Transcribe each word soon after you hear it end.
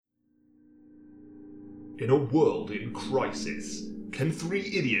In a world in crisis, can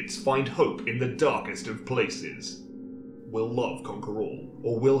three idiots find hope in the darkest of places? Will love conquer all,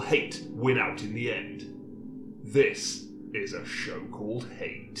 or will hate win out in the end? This is a show called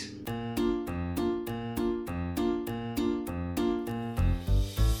Hate.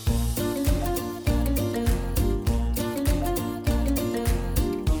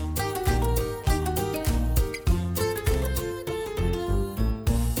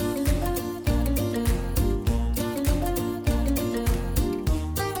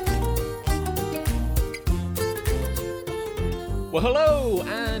 Well, hello,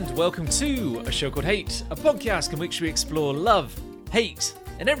 and welcome to A Show Called Hate, a podcast in which we explore love, hate,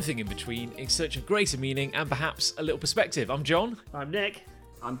 and everything in between in search of greater meaning and perhaps a little perspective. I'm John. I'm Nick.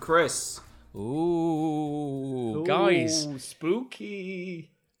 I'm Chris. Ooh, guys.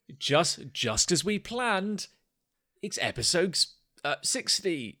 Spooky. Just as we planned, it's episode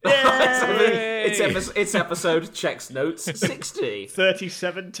 60. It's episode checks notes 60.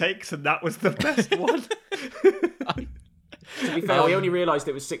 37 takes, and that was the best one. To be fair, we only realised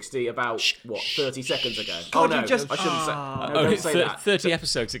it was 60 about, 30 seconds ago. God, oh, no, I shouldn't say, Don't say that. 30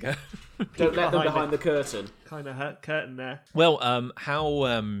 episodes ago. Don't let them behind the curtain. Kind of hurt curtain there. Well,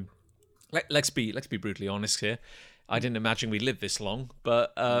 let's be brutally honest here. I didn't imagine we'd live this long,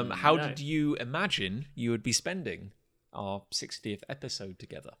 but how did you imagine you would be spending our 60th episode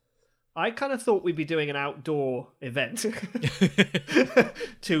together? I kind of thought we'd be doing an outdoor event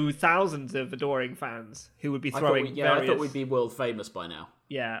to thousands of adoring fans who would be throwing I thought we'd be world famous by now.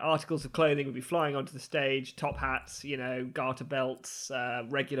 Yeah, articles of clothing would be flying onto the stage, top hats, garter belts,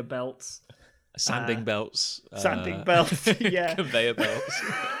 regular belts. Sanding belts. Yeah. Conveyor belts.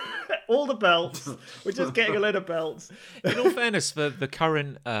 All the belts. We're just getting a load of belts. In all fairness, for the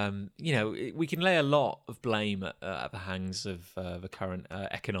current, we can lay a lot of blame at the hands of the current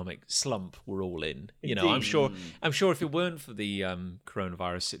economic slump we're all in. I'm sure if it weren't for the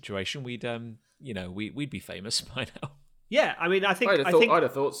coronavirus situation, we'd be famous by now. Yeah, I mean, I'd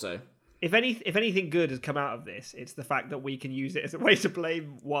have thought so. If anything good has come out of this, it's the fact that we can use it as a way to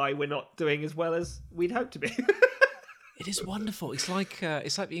blame why we're not doing as well as we'd hoped to be. It is wonderful. It's like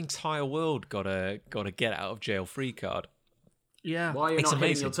the entire world got a get out of jail free card. Yeah, why are you not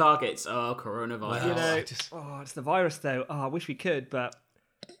hitting your targets? Oh, coronavirus. Well, it's the virus though. Oh, I wish we could, but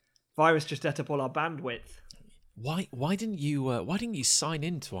virus just ate up all our bandwidth. Why didn't you sign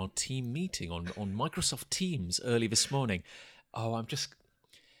in to our team meeting on Microsoft Teams early this morning? Oh,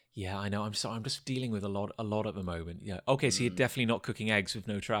 yeah, I know. I'm sorry. I'm just dealing with a lot at the moment. Yeah. Okay, so you're definitely not cooking eggs with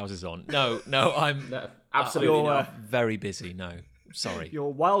no trousers on. No, I'm no, absolutely not. Very busy. No, sorry.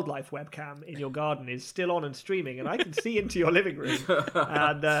 Your wildlife webcam in your garden is still on and streaming, and I can see into your living room.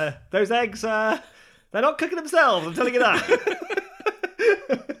 And those eggs, they're not cooking themselves. I'm telling you that.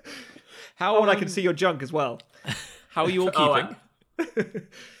 And I can see your junk as well. How are you all keeping?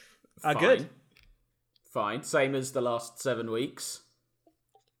 Good. Fine. Same as the last 7 weeks.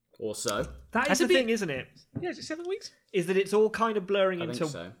 Or so. That is the thing, isn't it? Yeah, is it 7 weeks? Is that it's all kind of blurring I into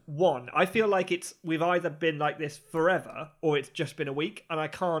think so. one. I feel like we've either been like this forever or it's just been a week,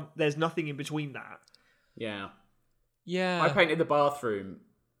 and there's nothing in between that. Yeah. Yeah. I painted the bathroom,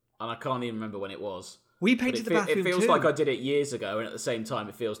 and I can't even remember when it was. We painted the bathroom too. It feels like I did it years ago, and at the same time,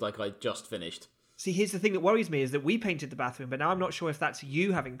 it feels like I just finished. See, here's the thing that worries me is that we painted the bathroom, but now I'm not sure if that's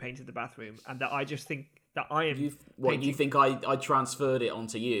you having painted the bathroom, and that I just think that I am. You think I transferred it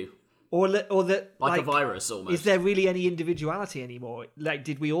onto you? Or that like a virus almost. Is there really any individuality anymore? Like,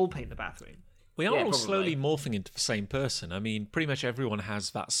 did we all paint the bathroom? We are all slowly morphing into the same person. I mean, pretty much everyone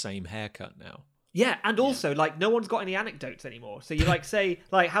has that same haircut now. Yeah, and also, no one's got any anecdotes anymore. So you, say,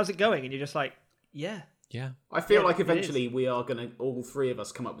 how's it going? And you're just like, yeah. Yeah. I feel like eventually we are going to, all three of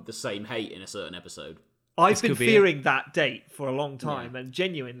us, come up with the same hate in a certain episode. I've been fearing that date for a long time, and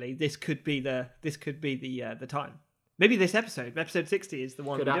genuinely, this could be the time. Maybe this episode 60, is the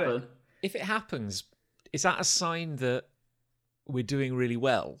one. Could happen. If it happens, is that a sign that we're doing really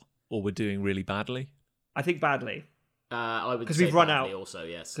well or we're doing really badly? I think badly. I would because say we've run badly out. Also,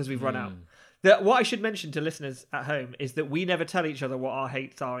 yes, because we've run out. What I should mention to listeners at home is that we never tell each other what our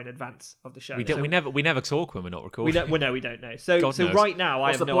hates are in advance of the show. We never talk when we're not recording. We don't know. So right now,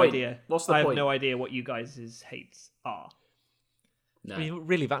 I have no idea. What's the point? I have no idea what you guys' hates are. No. I mean,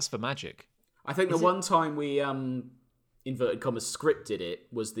 really, that's the magic. I think one time we inverted commas scripted it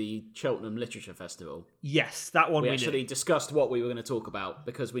was the Cheltenham Literature Festival. Yes, that one we actually discussed what we were going to talk about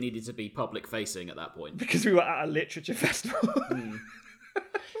because we needed to be public facing at that point. Because we were at a literature festival.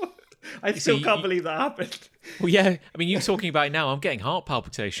 I still can't believe that happened. Well, yeah. I mean, you talking about it now, I'm getting heart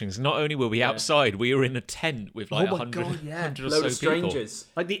palpitations. Not only were we outside, we were in a tent with like 100 or Load so of strangers.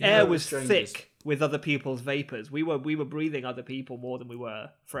 people. Like the air was thick with other people's vapors. We were breathing other people more than we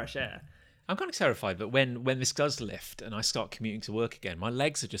were fresh air. I'm kind of terrified that when this does lift and I start commuting to work again, my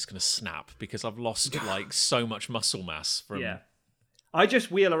legs are just going to snap because I've lost like so much muscle mass from. Yeah, I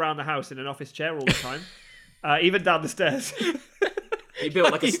just wheel around the house in an office chair all the time, even down the stairs. You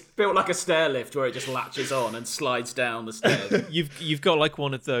built like a stair lift where it just latches on and slides down the stairs. You've got like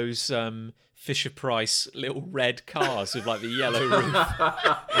one of those Fisher Price little red cars with like the yellow roof,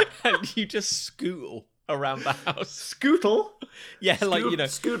 and you just scootle around the house. Scootle? Yeah, like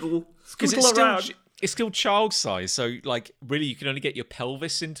Scootle. because Scootle it's still child size, so like really you can only get your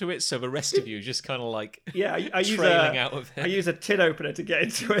pelvis into it, so the rest of you are just kind of like I trailing out of it. I use a tin opener to get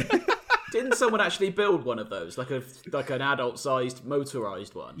into it. Didn't someone actually build one of those, like an adult-sized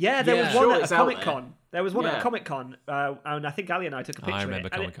motorized one? Yeah, there was Sure one at it's a out Comic Con. There was one at a Comic Con, and I think Ali and I took a picture. I remember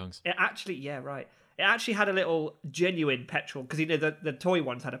of it, and Comic Cons. It actually, yeah, right. It actually had a little genuine petrol because the toy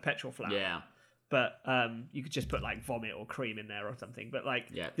ones had a petrol flap. Yeah. But you could just put like vomit or cream in there or something. But like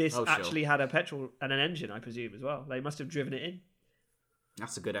this sure. actually had a petrol and an engine, I presume, as well. They must have driven it in.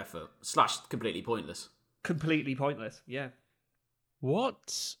 That's a good effort. / completely pointless. Completely pointless. Yeah. When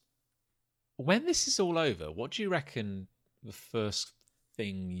this is all over, what do you reckon the first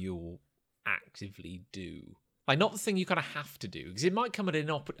thing you'll actively do? Like, not the thing you kind of have to do, because it might come at an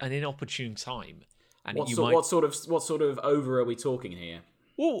inopportune time. And What sort of over are we talking here?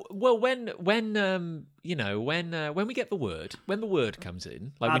 Well, when we get the word, when the word comes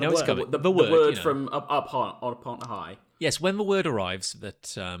in, like we know it's coming, The word from up high. Yes, when the word arrives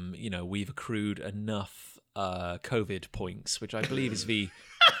that we've accrued enough COVID points, which I believe is the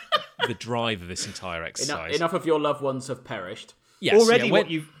drive of this entire exercise. Enough of your loved ones have perished. Yes,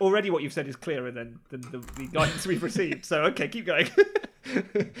 what you've said is clearer than the guidance we've received. So okay, keep going.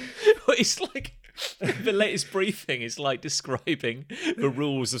 It's like the latest briefing is like describing the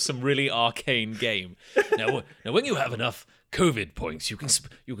rules of some really arcane game. Now, when you have enough COVID points, you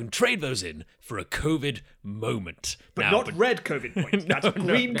can trade those in for a COVID moment. But not red COVID points. That's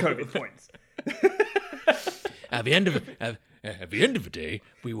green COVID points. At the end of the day,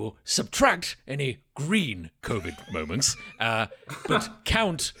 we will subtract any green COVID moments, but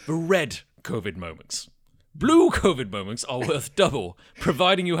count the red COVID moments. Blue COVID moments are worth double,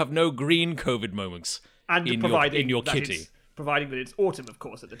 providing you have no green COVID moments in your kitty. Providing that it's autumn, of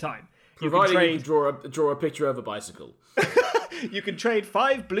course, at the time. Providing you can draw a picture of a bicycle. You can trade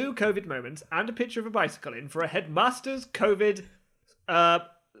 5 blue COVID moments and a picture of a bicycle in for a headmaster's COVID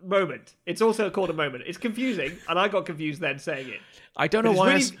moment. It's also called a moment. It's confusing, and I got confused then saying it. I don't know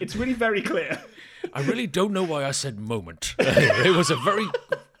why. It's really very clear. I really don't know why I said moment. It was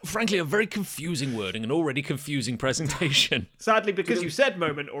frankly, a very confusing wording and already confusing presentation. Sadly, because you said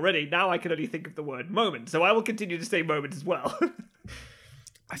moment already, now I can only think of the word moment, so I will continue to say moment as well.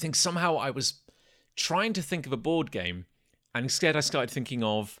 I think somehow I was trying to think of a board game, and instead I started thinking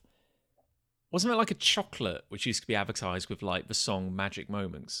of, wasn't it like a chocolate which used to be advertised with like the song Magic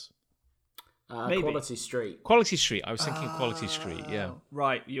Moments? Maybe. Quality Street. Quality Street. I was thinking of Quality Street, yeah.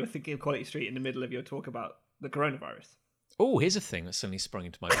 Right, you were thinking of Quality Street in the middle of your talk about the coronavirus. Oh, here's a thing that suddenly sprung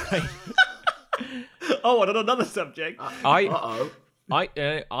into my brain. Oh, and on another subject.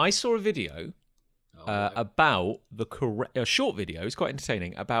 I saw a video about a short video, it's quite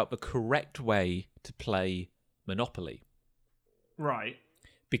entertaining, about the correct way to play Monopoly. Right.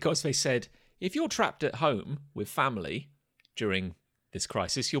 Because they said, if you're trapped at home with family during this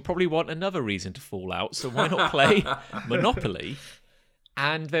crisis, you'll probably want another reason to fall out, so why not play Monopoly?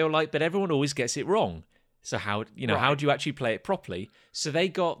 And they were like, but everyone always gets it wrong. So how do you actually play it properly? So they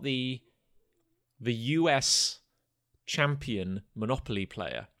got the US champion Monopoly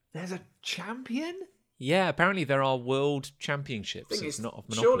player. There's a champion? Yeah, apparently there are world championships. It's not of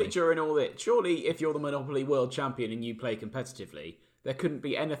Monopoly. Surely if you're the Monopoly world champion and you play competitively, there couldn't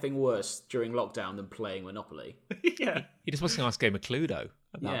be anything worse during lockdown than playing Monopoly. Yeah. He just wants a nice game of Cluedo.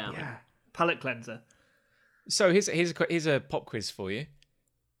 Yeah. Palate cleanser. So here's a pop quiz for you.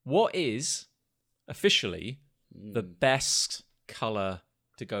 What is officially the best colour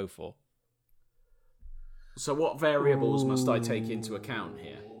to go for? So what variables must I take into account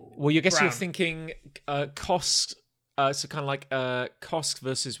here? Well, you guess Brown. you're thinking cost, so kind of like cost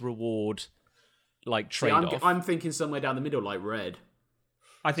versus reward, like trade-off. I'm thinking somewhere down the middle, like red.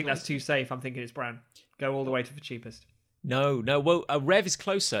 I think that's too safe. I'm thinking it's brown. Go all the way to the cheapest. No. Well, a rev is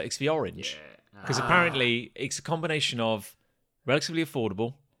closer. It's the orange. Because apparently it's a combination of relatively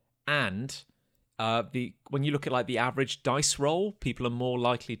affordable and when you look at like the average dice roll, people are more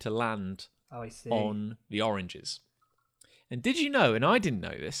likely to land on the oranges. And did you know, and I didn't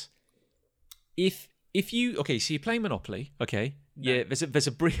know this, if you so you're playing Monopoly, okay? No. Yeah, there's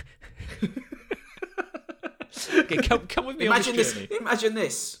a brief Okay, come with me Imagine on this this. journey. Imagine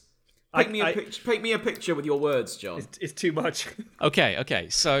this. Paint me a picture with your words, John. It's too much. Okay.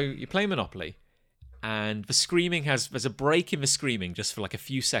 So you play Monopoly, and there's a break in the screaming just for like a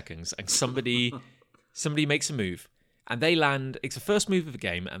few seconds, and somebody makes a move, and they land. It's the first move of the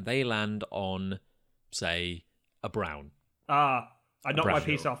game, and they land on, say, a brown. I knocked my brown.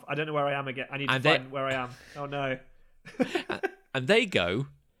 piece off. I don't know where I am again. I need to And find where I am. Oh no. And they go,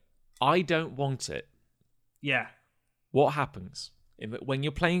 I don't want it. Yeah. What happens? When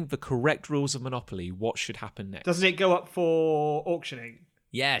you're playing the correct rules of Monopoly, what should happen next? Doesn't it go up for auctioning?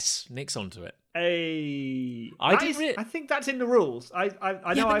 Yes, Nick's onto it. I think that's in the rules. I know.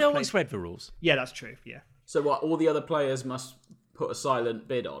 But no one's read the rules. Yeah, that's true. Yeah. So what? All the other players must put a silent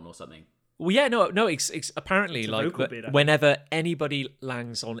bid on or something. Well, yeah, no. It's apparently It's a like vocal bid, I think. whenever anybody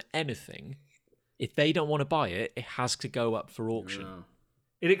lands on anything, if they don't want to buy it, it has to go up for auction. Oh.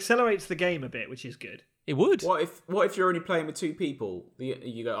 It accelerates the game a bit, which is good. It would. What if you're only playing with two people?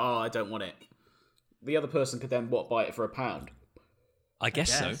 You go, I don't want it. The other person could then buy it for £1. I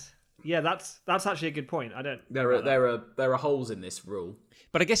guess so. Yes. Yeah, that's actually a good point. I don't. There are holes in this rule.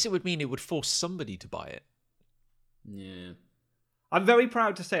 But I guess it would mean it would force somebody to buy it. Yeah. I'm very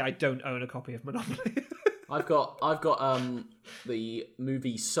proud to say I don't own a copy of Monopoly. I've got the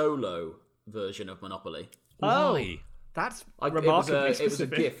movie Solo version of Monopoly. Why? That's It remarkably was a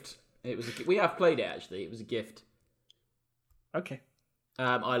specific. gift. We have played it actually. It was a gift. Okay.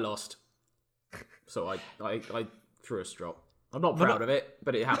 I lost, so I threw a strop. I'm not proud of it,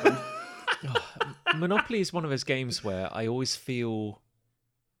 but it happened. Monopoly is one of those games where I always feel,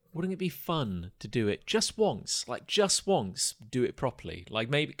 wouldn't it be fun to do it just once? Like, just once, do it properly. Like,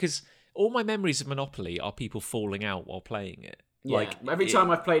 maybe, because all my memories of Monopoly are people falling out while playing it. Yeah. Like, Every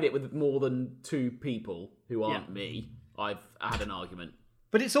time I've played it with more than two people who aren't me, I've had an argument.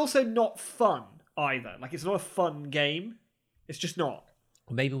 But it's also not fun either. Like, it's not a fun game. It's just not.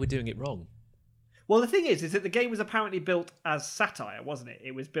 maybe we're doing it wrong. Well, the thing is that the game was apparently built as satire, wasn't it?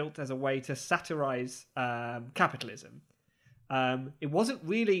 It was built as a way to satirize capitalism. It wasn't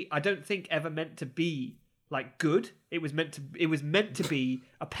really, I don't think, ever meant to be like good. It was meant to be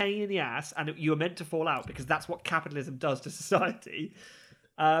a pain in the ass, and you were meant to fall out because that's what capitalism does to society.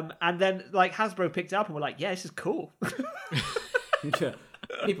 And then like Hasbro picked it up and were like, "Yeah, this is cool." Yeah.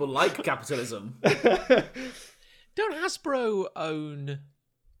 People like capitalism. Don't Hasbro own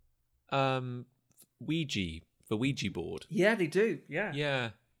the Ouija board? Yeah, they do. Yeah. Yeah.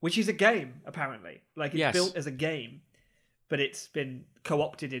 Which is a game, apparently. Like, it's Yes. built as a game, but it's been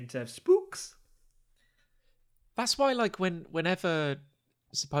co-opted into spooks. That's why, like, whenever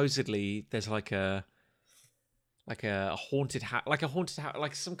supposedly there's like a haunted house,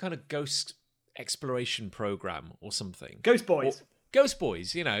 like some kind of ghost exploration program or something. Ghost Boys. Ghost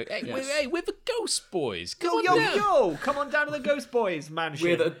Boys, you know. Hey, Yes. we're the Ghost Boys. Come Yo, on yo, down. yo! Come on down to the Ghost Boys mansion.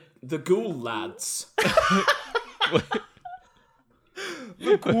 We're the ghoul lads.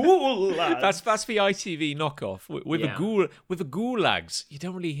 the cool lads. That's the ITV knockoff. With Yeah. the gulags, you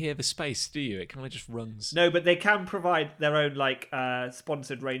don't really hear the space, do you? It kind of just runs. No, but they can provide their own like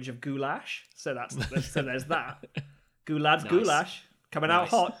sponsored range of goulash. So there's that. Goulad's Nice. goulash coming out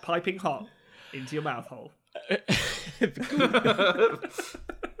Nice. hot, piping hot into your mouth hole.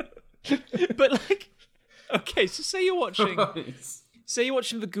 But like, okay, so say you're watching the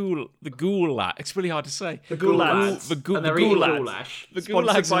ghoul. It's really hard to say. The goulads. The And they're the eating goulads. goulash. The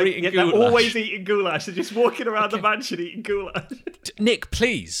Sponsored goulags by- are eating yeah, goulash. They're always eating goulash. They're just walking around the mansion eating goulash. Nick,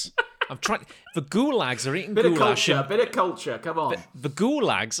 please. I'm trying. The gulags are eating Bit of goulash. culture, bit of culture. Come on. The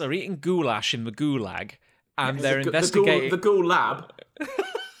gulags are eating goulash in the gulag, and they're The investigating. ghoul lab.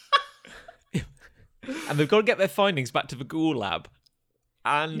 And they've got to get their findings back to the ghoul lab.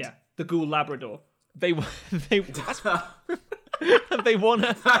 And Yeah, the ghoul Labrador. they they want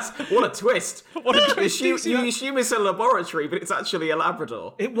to. That's what a twist. What a twist. You assume it's a laboratory, but it's actually a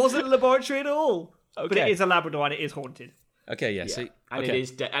Labrador. It wasn't a laboratory at all. But it Okay. is a Labrador and it is haunted. Okay, yeah. Yeah. See, And okay. it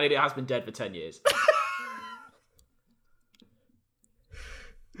is and it has been dead for 10 years.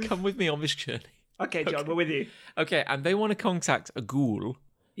 Come with me on this journey. Okay, John, we're with you. Okay, and they want to contact a ghoul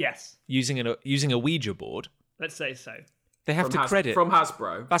Yes, using a Ouija board. let's say so. They have to credit. From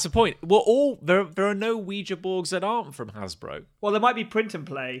Hasbro. That's the point. Well, there are no Ouija boards that aren't from Hasbro. Well, there might be print and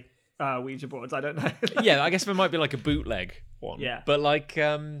play Ouija boards. I don't know. Yeah, I guess there might be like a bootleg one. Yeah. But like,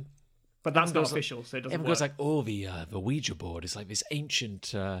 But that's not goes- official, so it doesn't everyone work. goes like, oh, the Ouija board is like this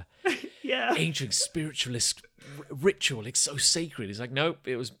ancient yeah. ancient spiritualist ritual. It's so sacred. It's like, nope,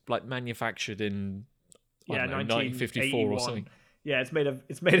 it was like manufactured in I don't know, 1954 or something. Yeah, it's made of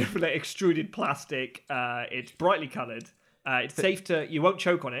like extruded plastic. It's brightly coloured. It's safe to. You won't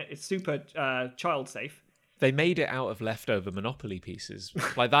choke on it. It's super child safe. They made it out of leftover Monopoly pieces.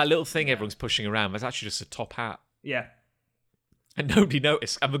 Like that little thing everyone's pushing around was actually just a top hat. Yeah. And nobody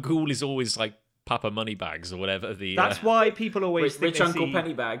noticed. And Magul is always like Papa Moneybags or whatever. That's why people always think Rich Uncle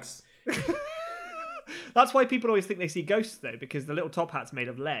Pennybags. That's why people always think they see ghosts, though, because the little top hat's made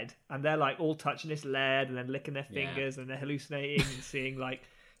of lead, and they're like all touching this lead and then licking their fingers, and they're hallucinating and seeing like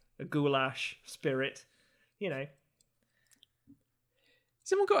a goulash spirit, you know.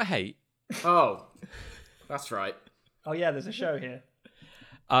 Someone got a hate? Oh, that's right. Oh yeah, there's a show here.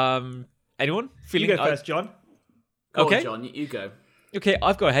 Anyone feeling? You go first, John. Go Okay, on, John, you go. Okay,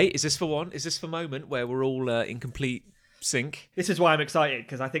 I've got a hate. Is this for one? Is this for moment where we're all in complete sync? This is why I'm excited,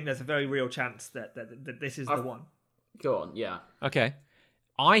 because I think there's a very real chance that this is the one. Go on, yeah. Okay.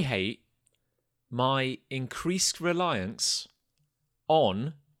 I hate my increased reliance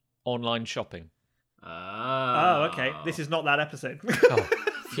on online shopping. Oh, okay. This is not that episode. Oh,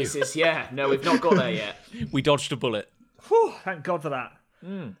 This is, no, we've not got there yet. we dodged a bullet. Whew, thank God for that.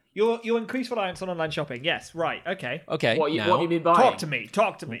 Your increased reliance on online shopping. Yes, right. Okay. Okay. What now, do you mean by Talk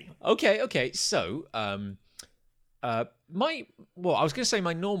to me. Okay. So, I was going to say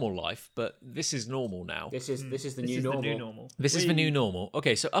my normal life, but this is normal now. This is the new This is normal. the new normal. This is the new normal.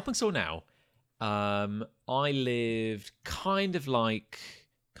 Okay, so up until now, I lived kind of like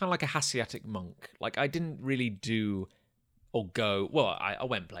a Hasiatic monk. Like I didn't really do or go. Well, I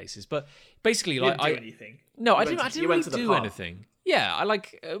went places, but basically, You like didn't do anything. no, I You didn't. I went didn't really to the do pub. anything. Yeah, I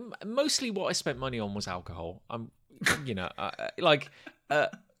like mostly what I spent money on was alcohol. Like a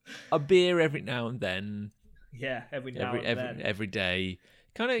beer every now and then. Yeah, every now and then. Every day,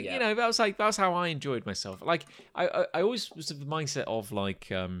 kind of. Yeah. You know, that's how I enjoyed myself. Like I always was of the mindset of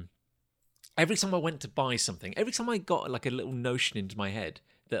like every time I went to buy something, every time I got like a little notion into my head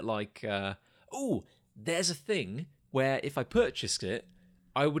that like there's a thing where if I purchased it,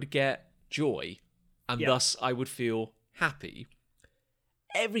 I would get joy, and thus I would feel happy.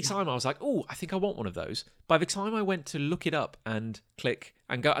 Every time I was like, "Oh, I think I want one of those." By the time I went to look it up and click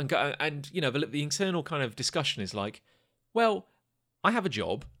and go, you know, the internal kind of discussion is like, "Well, I have a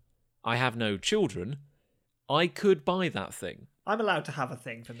job, I have no children, I could buy that thing." I'm allowed to have a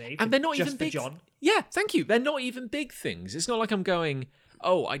thing for me, And they're not just even for big. John. Yeah, thank you. They're not even big things. It's not like I'm going,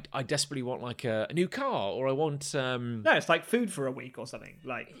 "Oh, I desperately want like a new car," or I want. No, it's like food for a week or something.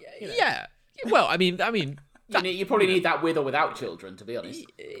 Like, you know. Yeah. Well, I mean. You probably need that with or without children, to be honest.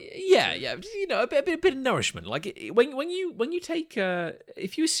 Yeah, you know, a bit of nourishment. Like when you take,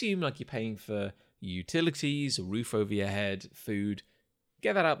 if you assume like you're paying for utilities, a roof over your head, food,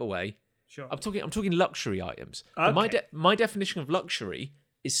 get that out of the way. Sure. I'm talking luxury items. Okay. But my definition of luxury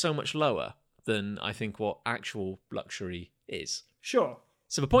is so much lower than I think what actual luxury is. Sure.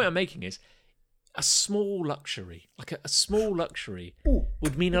 So the point I'm making is a small luxury, like a small luxury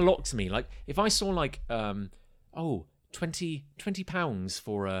would mean a lot to me. Like if I saw like, £20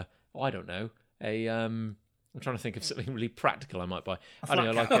 for I don't know, I'm trying to think of something really practical I might buy. I don't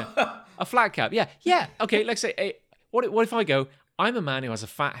know, like a flat cap. Yeah. Okay, let's say, what if I go, I'm a man who has a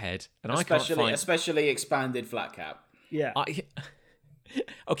fat head and I can't find... Especially expanded flat cap. Yeah.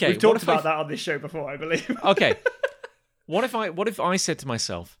 Okay. We've talked about that on this show before, I believe. Okay. What if I said to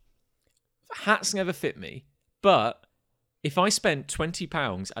myself, hats never fit me, but if I spent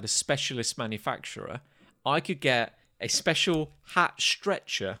 £20 at a specialist manufacturer, I could get a special hat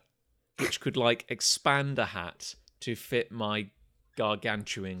stretcher which could like expand a hat to fit my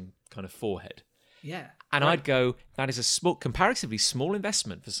gargantuan kind of forehead. Yeah. And I'd go, that is a comparatively small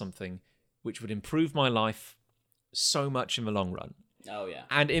investment for something which would improve my life so much in the long run. Oh, yeah.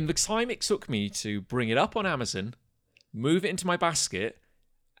 And in the time it took me to bring it up on Amazon, move it into my basket,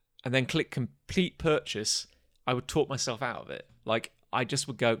 and then click complete purchase, I would talk myself out of it. Like, I just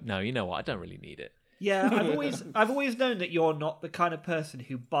would go, no, you know what? I don't really need it. Yeah, I've always known that you're not the kind of person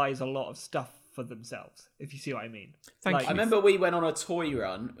who buys a lot of stuff for themselves, if you see what I mean. Thank you. I remember we went on a toy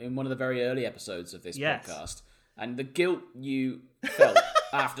run in one of the very early episodes of this podcast, and the guilt you felt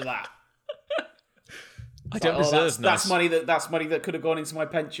after that. I don't deserve that's money that could have gone into my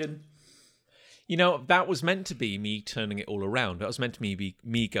pension. You know, that was meant to be me turning it all around. That was meant to be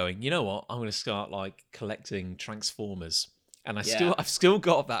me going, you know what? I'm going to start like collecting Transformers. And I've still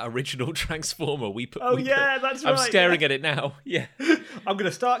got that original Transformer we put. That's right. I'm staring at it now. Yeah. I'm going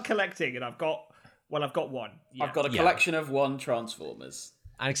to start collecting, and I've got one. Yeah. I've got a collection of one Transformers.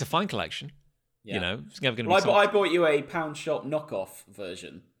 And it's a fine collection. Yeah. You know, it's never going to be I bought you a pound shop knockoff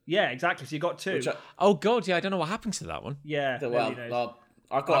version. Yeah, exactly. So you got two. Oh, God, yeah, I don't know what happened to that one. Yeah.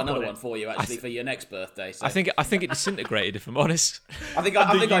 I've got another one for you, actually, for your next birthday. So. I think it disintegrated, if I'm honest.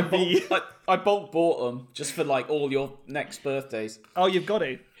 I bulk bought them just for like all your next birthdays. Oh, you've got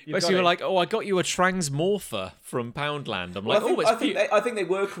it. Basically, you're like, oh, I got you a transmorpher from Poundland. I'm like, I think they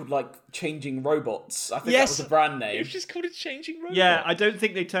were called like changing robots. I think that was the brand name. It's just called a changing robot. Yeah, I don't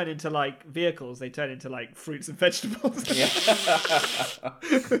think they turn into like vehicles. They turn into like fruits and vegetables. Yeah.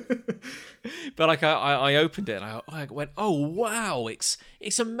 But like, I opened it and I went, oh wow, it's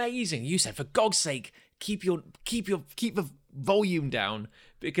amazing. You said, for God's sake, keep the volume down,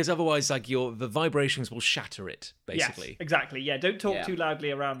 because otherwise, like, the vibrations will shatter it. Basically, yes, exactly. Yeah, don't talk too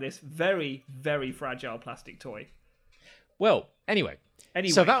loudly around this very, very fragile plastic toy. Well, anyway,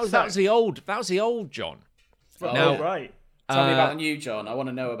 so that was the old John. Now, right. Tell me about the new John. I want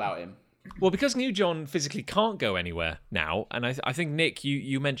to know about him. Well, because new John physically can't go anywhere now, and I think, Nick,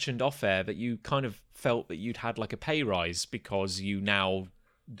 you mentioned off air that you kind of felt that you'd had like a pay rise because you now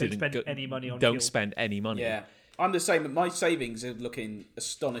don't spend any money on don't fuel. spend any money. Yeah, I'm the same. My savings are looking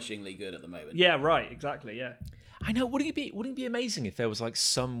astonishingly good at the moment. Yeah, right. Exactly. Yeah. I know. Wouldn't it be amazing if there was like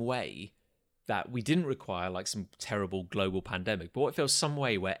some way that we didn't require like some terrible global pandemic, but what if there was some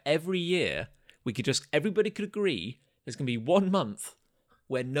way where every year everybody could agree there's going to be 1 month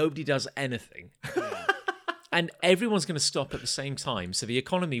where nobody does anything. And everyone's going to stop at the same time, so the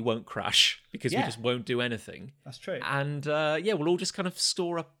economy won't crash because we just won't do anything. That's true. And we'll all just kind of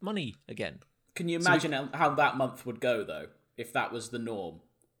store up money again. Can you imagine how that month would go, though, if that was the norm?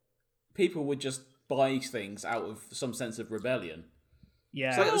 People would just buy things out of some sense of rebellion.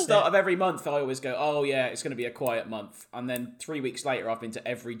 Yeah. So at the start of every month, I always go, oh yeah, it's going to be a quiet month. And then 3 weeks later, I've been to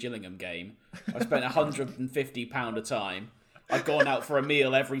every Gillingham game. I've spent £150 a time. I've gone out for a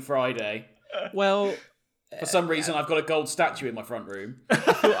meal every Friday. Well, for some reason, I've got a gold statue in my front room.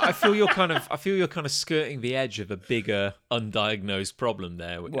 I feel you're kind of skirting the edge of a bigger undiagnosed problem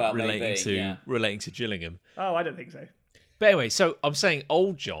there, relating to Gillingham. Oh, I don't think so. But anyway, so I'm saying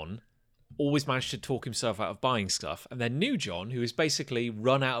old John always managed to talk himself out of buying stuff, and then new John, who is basically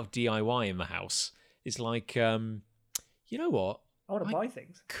run out of DIY in the house, is like, you know what? I want to buy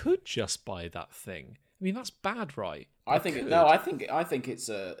things. Could just buy that thing. I mean, that's bad, right? I think it's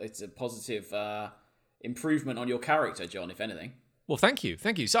a positive improvement on your character, John. If anything. Well, thank you.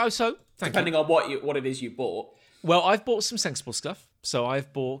 So depending on what it is you bought. Well, I've bought some sensible stuff. So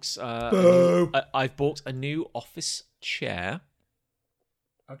I've bought a new office chair.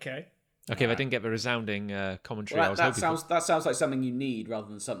 Okay. Okay, if I didn't get the resounding commentary, Well, I was hoping for. That sounds like something you need rather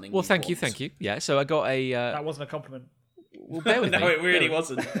than something. Well, thank you. Yeah, so I got a. That wasn't a compliment. Well, bear with me. No, it really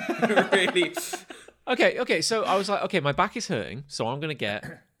wasn't. Really. Okay. So I was like, okay, my back is hurting, so I'm gonna get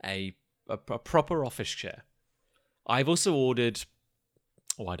a proper office chair. I've also ordered,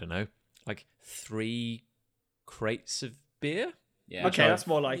 I don't know, like 3 crates of beer. Yeah. Okay, that's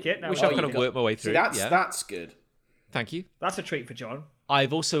more like it. Which I've kind of worked my way through. That's good. Thank you. That's a treat for John.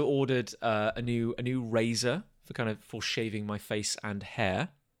 I've also ordered a new razor for shaving my face and hair.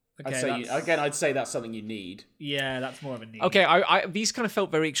 Okay, I'd say that's something you need. Yeah, that's more of a need. Okay, I these kind of felt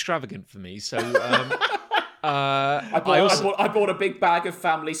very extravagant for me, so I bought a big bag of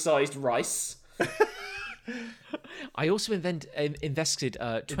family-sized rice. I also invested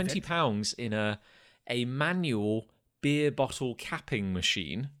 £20 in a manual beer bottle capping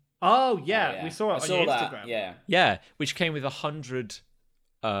machine. Oh yeah, we saw it on your Instagram. Yeah, which came with 100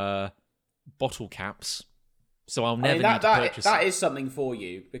 bottle caps. So I'll never need to purchase that is something for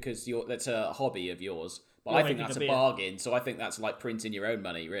you because that's a hobby of yours. But I think that's a bargain. So I think that's like printing your own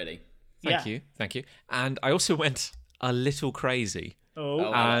money, really. Thank you. And I also went a little crazy.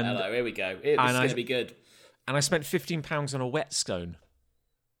 Hello, here we go. This is going to be good. And I spent £15 on a whetstone.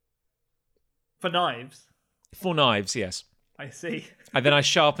 For knives? For knives, yes. I see. And then I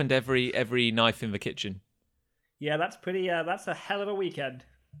sharpened every knife in the kitchen. Yeah, that's pretty. That's a hell of a weekend.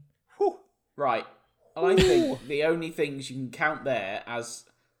 Whew. Right. I think the only things you can count there as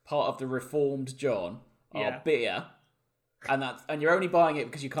part of the reformed John are beer, and you're only buying it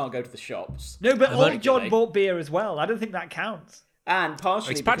because you can't go to the shops. No, but old John bought beer as well. I don't think that counts. And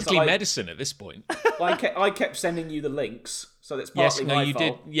partially, it's practically medicine at this point. I kept sending you the links, so that's partly my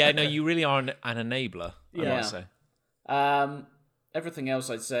fault. Did. Yeah, no, you really are an enabler. I must say. Everything else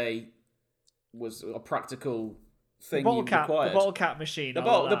I'd say was a practical thing you required. The bottle cap machine. The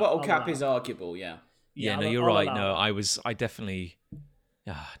bottle cap is arguable. Yeah. Yeah, no, you're right. No, I definitely.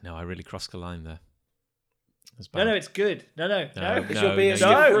 No, I really crossed the line there. No, it's good. No. Is your beer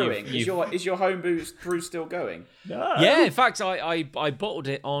still brewing? Is your home brew still going? No. Yeah, in fact, I bottled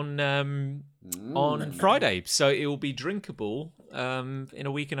it on Friday, so it will be drinkable in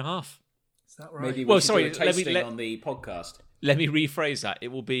a week and a half. Is that right? Maybe we should do a tasting on the podcast. Let me rephrase that. It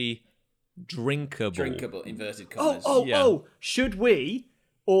will be drinkable. Drinkable, inverted commas. Oh! Should we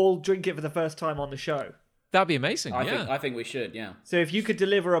all drink it for the first time on the show? That'd be amazing. I think we should. Yeah. So if you could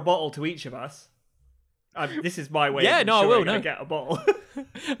deliver a bottle to each of us, this is my way. Yeah, of no, I will. ensuring I get a bottle.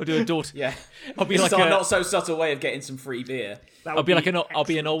 I'll do a door. Yeah. I'll be It's like a not so subtle way of getting some free beer. I'll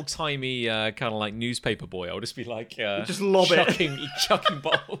be an old timey kind of like newspaper boy. I'll just be like just lob chucking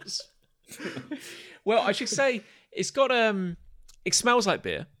bottles. Well, I should say it's got it smells like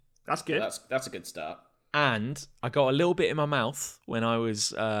beer. That's good. That's a good start. And I got a little bit in my mouth when I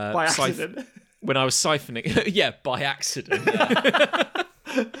was By accident. when I was siphoning. Yeah, by accident. Yeah.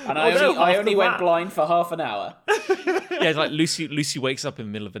 And I only went blind for half an hour. Yeah, it's like Lucy wakes up in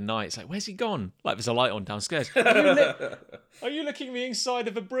the middle of the night. It's like, where's he gone? Like, there's a light on downstairs. Are you looking the inside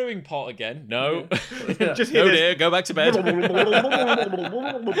of a brewing pot again? No. Just No, dear, go back to bed.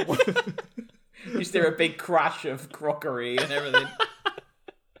 You just hear a big crash of crockery and everything.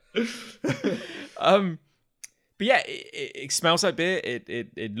 But yeah, it smells like beer.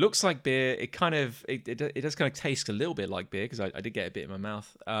 It looks like beer. It kind of it does kind of taste a little bit like beer because I did get a bit in my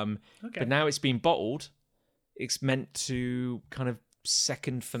mouth. But now it's been bottled. It's meant to kind of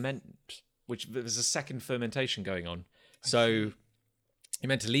second ferment, which there's a second fermentation going on. So you're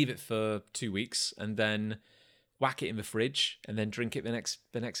meant to leave it for 2 weeks and then whack it in the fridge and then drink it the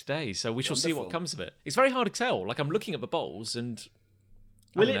next day. So we shall see what comes of it. It's very hard to tell. Like, I'm looking at the bottles and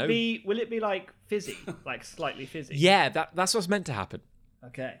Will it be like fizzy, like slightly fizzy? yeah, that's what's meant to happen.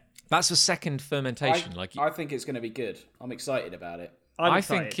 Okay. That's the second fermentation. I think it's going to be good. I'm excited about it. I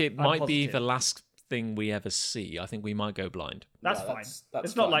think it might be the last thing we ever see. I think we might go blind. That's No, fine. That's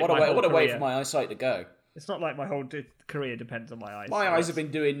It's not fine. like what a way career. for my eyesight to go. It's not like my whole career depends on my eyes. My eyes have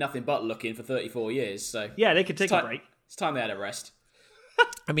been doing nothing but looking for 34 years, so Yeah, they could take a break. it's time they had a rest.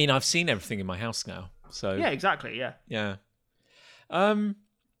 I mean, I've seen everything in my house now. So Yeah, exactly. Yeah. yeah.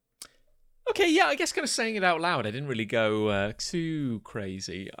 Okay, yeah, I guess kind of saying it out loud, I didn't really go too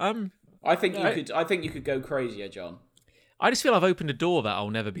crazy. I think you could go crazier, John. I just feel I've opened a door that I'll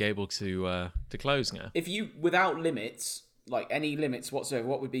never be able to close now. If you, without limits, like any limits whatsoever,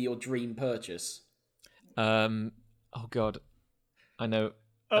 what would be your dream purchase? Oh god, I know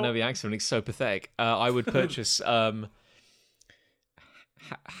the accent. It's so pathetic. I would purchase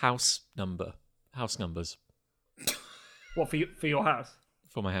house numbers What for your house?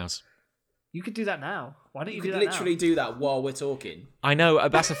 for my house. You could do that now. Why don't you, You do could that literally do that while we're talking. I know,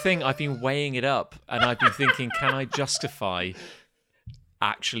 that's the thing. I've been weighing it up, and I've been thinking, can I justify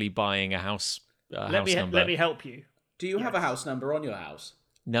actually buying a house? now? Let me help you. Do you have a house number on your house?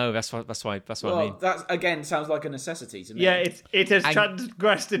 No, that's what Well, I mean. that again sounds like a necessity to me. Yeah, it has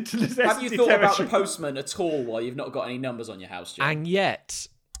transgressed into necessity. Have you thought about the territory. postman at all while you've not got any numbers on your house, John? And yet,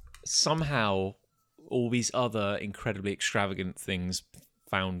 somehow, all these other incredibly extravagant things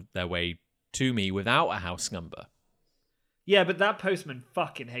found their way to me without a house number. Yeah, but that postman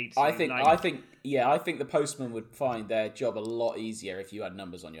fucking hates you. I think the postman would find their job a lot easier if you had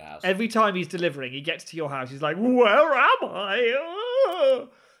numbers on your house. Every time he's delivering, he gets to your house. He's like, "Where am I?" Oh.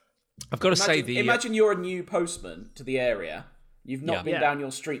 I've got to Imagine you're a new postman to the area. You've not been Yeah. down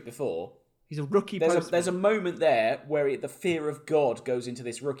your street before. He's a rookie postman. There's a moment there where the fear of God goes into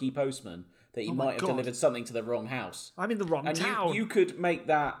this rookie postman that he might have delivered something to the wrong house. I'm in the wrong town. And you could make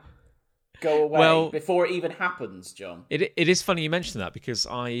that go away before it even happens, John. It is funny you mentioned that because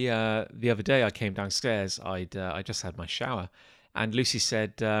I the other day I came downstairs. I just had my shower, and Lucy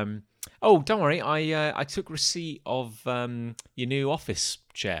said, "Oh, don't worry, I took receipt of your new office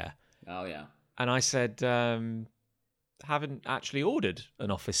chair." Oh yeah. And I said, "Haven't actually ordered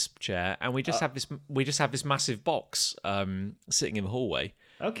an office chair, and we just have this massive box sitting in the hallway."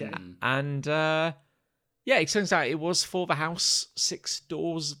 Okay. And yeah, it turns out it was for the house 6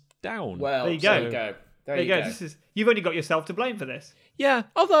 doors down. Well, There you go. There you go. You've only got yourself to blame for this. Yeah,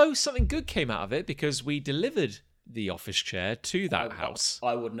 although something good came out of it because we delivered the office chair to that house.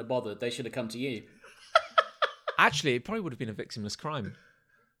 I wouldn't have bothered. They should have come to you. Actually, it probably would have been a victimless crime.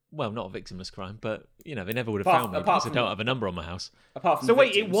 Well, not a victimless crime, but they never would have found me because I don't have a number on my house. Apart from So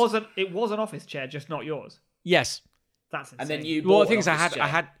wait, victims. it was an office chair, just not yours. Yes. That's insane. And then you. Well, bought the thing is, an I office chair.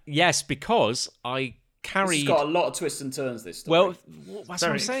 had yes, because I carried. It's got a lot of twists and turns. This story. Well, that's what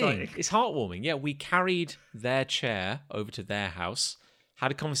Very I'm saying. exciting. It's heartwarming. Yeah, we carried their chair over to their house,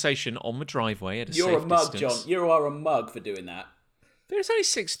 had a conversation on the driveway at a You're safe a mug, distance. John. You are a mug for doing that. There's only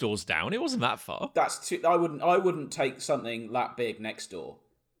 6 doors down. It wasn't that far. That's too. I wouldn't take something that big next door.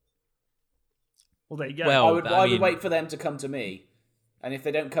 Well, there you go. Well, I would wait for them to come to me, and if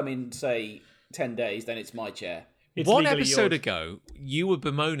they don't come in, say 10 days, then it's my chair. It's One legally episode yours. ago, you were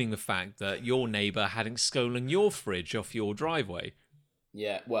bemoaning the fact that your neighbour hadn't stolen your fridge off your driveway.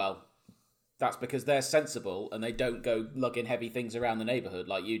 Yeah, well, that's because they're sensible and they don't go lugging heavy things around the neighbourhood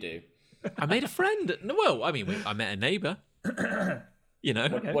like you do. I made a friend. Well, I mean, I met a neighbour. You know.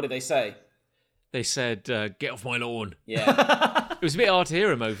 What did they say? They said, "Get off my lawn." Yeah. It was a bit hard to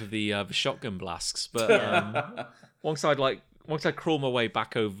hear him over the shotgun blasts, but once I'd crawl my way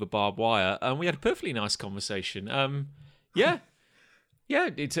back over the barbed wire, we had a perfectly nice conversation. Yeah.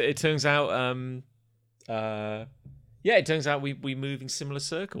 It turns out, it turns out we move in similar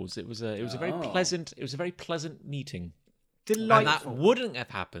circles. It was a very pleasant meeting. Delightful. And that wouldn't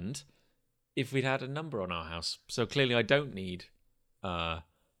have happened if we'd had a number on our house. So clearly, I don't need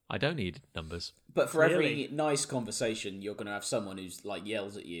numbers. But for every nice conversation, you're going to have someone who's like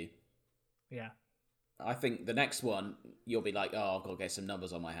yells at you. Yeah. I think the next one, you'll be like, "Oh, I've got to get some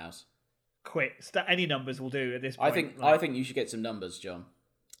numbers on my house." Quick, any numbers will do at this point. I think you should get some numbers, John.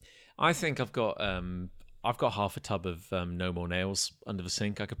 I think I've got half a tub of No More Nails under the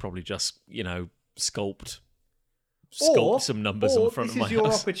sink. I could probably just sculpt some numbers in front of my house. This is your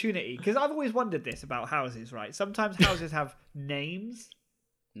opportunity, because I've always wondered this about houses. Right, sometimes houses have names.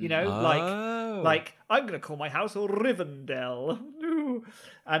 Like I'm going to call my house Rivendell,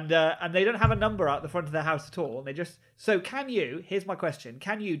 and they don't have a number out the front of their house at all. And they just here's my question: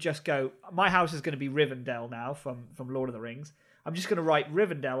 can you just go? My house is going to be Rivendell now from Lord of the Rings. I'm just going to write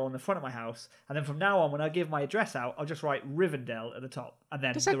Rivendell on the front of my house, and then from now on, when I give my address out, I'll just write Rivendell at the top, and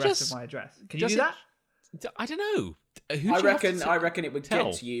then the rest of my address. Can you do that? I don't know. I reckon it would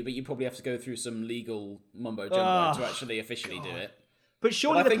get to you, but you probably have to go through some legal mumbo jumbo to actually officially do it. But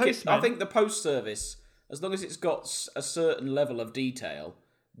surely I think the post service, as long as it's got a certain level of detail,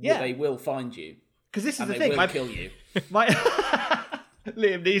 they will find you. Because this is the thing, they will kill you. My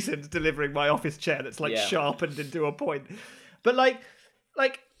Liam Neeson's delivering my office chair that's sharpened into a point. But like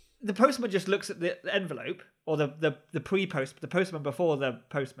the postman just looks at the envelope, or the postman before the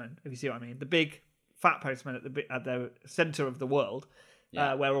postman, if you see what I mean, the big fat postman at the center of the world,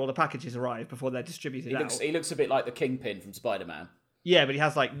 where all the packages arrive before they're distributed out. He looks a bit like the Kingpin from Spider-Man. Yeah, but he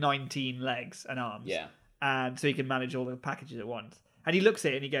has 19 legs and arms. Yeah. And so he can manage all the packages at once. And he looks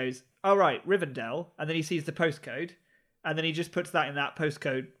at it and he goes, "All right, Rivendell." And then he sees the postcode. And then he just puts that in that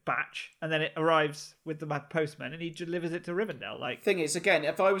postcode batch. And then it arrives with the postman and he delivers it to Rivendell. Thing is, again,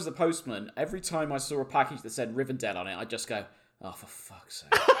 if I was the postman, every time I saw a package that said Rivendell on it, I'd just go, "Oh, for fuck's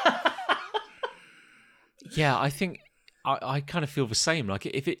sake." Yeah, I think I kind of feel the same. Like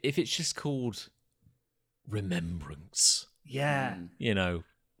if it's just called Remembrance. Yeah.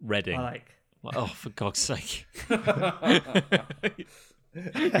 Reading. Oh, for God's sake. You're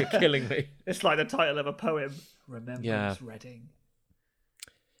killing me. It's like the title of a poem. Remembrance Reading.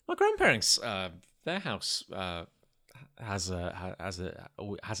 My grandparents, their house has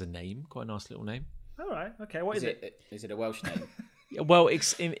a name, quite a nice little name. All right. Okay. What is it? Is it a Welsh name? Well,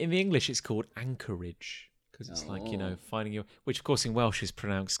 it's in the English, it's called Anchorage. Because it's finding your... Which, of course, in Welsh is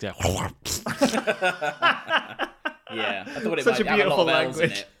pronounced... Yeah, I thought it Such might a have a lot beautiful of L's in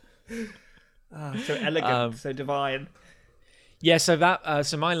language. it. So elegant, so divine. Yeah, so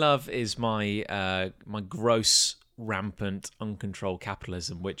my love is my gross, rampant, uncontrolled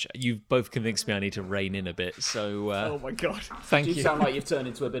capitalism, which you've both convinced me I need to rein in a bit. So, oh my God, thank you. You sound like you've turned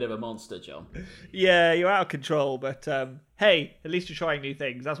into a bit of a monster, John. Yeah, you're out of control, but hey, at least you're trying new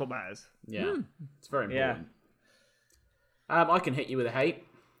things. That's what matters. Yeah, it's very important. Yeah. I can hit you with a hate.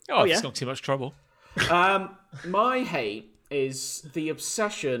 Oh yeah, it's not too much trouble. My hate is the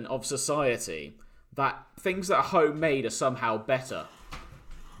obsession of society that things that are homemade are somehow better.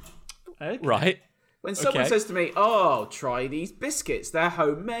 Okay. Right. When someone says to me, "Oh, try these biscuits, they're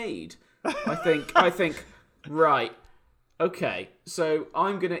homemade," I think, right, okay, so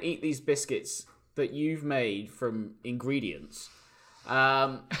I'm going to eat these biscuits that you've made from ingredients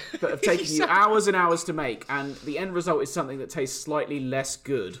that have taken you hours and hours to make, and the end result is something that tastes slightly less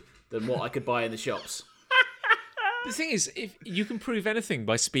good than what I could buy in the shops. The thing is, if you can prove anything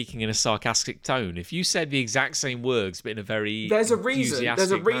by speaking in a sarcastic tone, if you said the exact same words but in a very There's a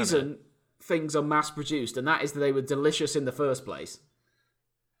reason things are mass produced, and that is that they were delicious in the first place.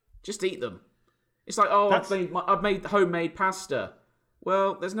 Just eat them. It's like, I've made homemade pasta.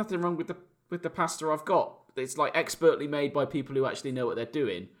 Well, there's nothing wrong with the pasta I've got. It's like expertly made by people who actually know what they're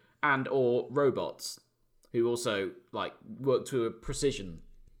doing, and or robots who also like work to a precision.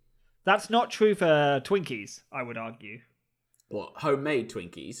 That's not true for Twinkies, I would argue. What, homemade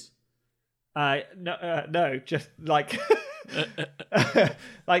Twinkies? No, just like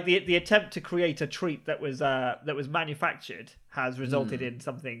like the attempt to create a treat that was manufactured has resulted in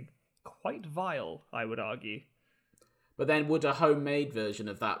something quite vile, I would argue. But then would a homemade version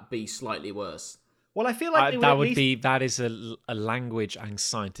of that be slightly worse? Well, I feel like that is a language and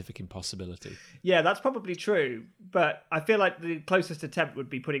scientific impossibility. Yeah, that's probably true. But I feel like the closest attempt would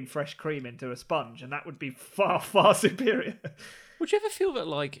be putting fresh cream into a sponge, and that would be far, far superior. Would you ever feel that,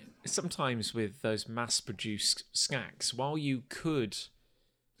 like, sometimes with those mass-produced snacks, while you could,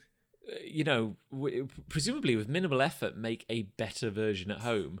 presumably with minimal effort, make a better version at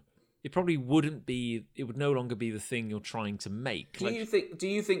home, it probably wouldn't be. It would no longer be the thing you're trying to make. Do you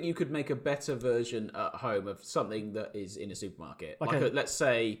think you could make a better version at home of something that is in a supermarket? Let's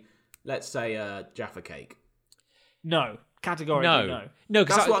say a Jaffa cake. No, categorically no. No,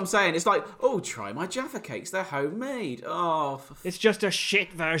 that's what I'm saying. It's like, oh, try my Jaffa cakes. They're homemade. Oh, it's just a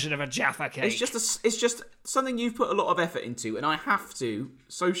shit version of a Jaffa cake. It's just something you've put a lot of effort into, and I have to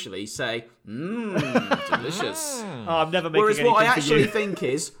socially say, delicious. Oh, I'm never making. Whereas what I actually think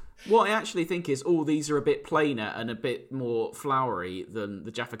is, these are a bit plainer and a bit more floury than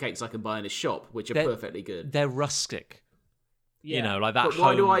the Jaffa cakes I can buy in a shop, which are perfectly good. They're rustic. Yeah. Like that.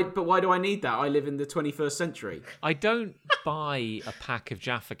 But why do I need that? I live in the 21st century. I don't buy a pack of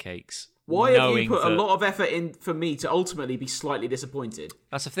Jaffa cakes. Why have you put a lot of effort in for me to ultimately be slightly disappointed?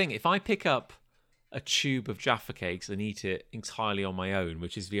 That's the thing. If I pick up a tube of Jaffa cakes and eat it entirely on my own,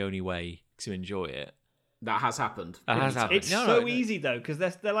 which is the only way to enjoy it. That has happened. It's so easy though, because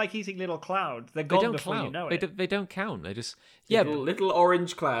they're like eating little clouds. They're gone before you know it. They don't count. They just little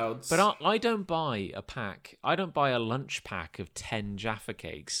orange clouds. But I don't buy a pack. I don't buy a lunch pack of 10 Jaffa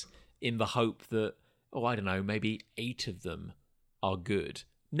cakes in the hope that I don't know, maybe 8 of them are good.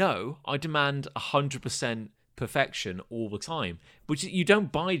 No, I demand 100% perfection all the time. But you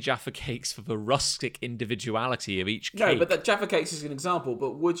don't buy Jaffa cakes for the rustic individuality of each cake. No, but that Jaffa cakes is an example.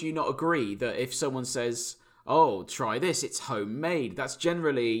 But would you not agree that if someone says, "Oh, try this, it's homemade," that's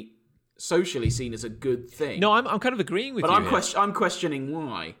generally socially seen as a good thing? No, I'm kind of agreeing with you. But I'm questioning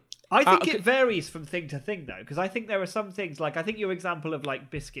why. I think it varies from thing to thing, though, because I think there are some things, like, I think your example of,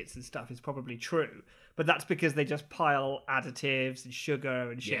 like, biscuits and stuff is probably true, but that's because they just pile additives and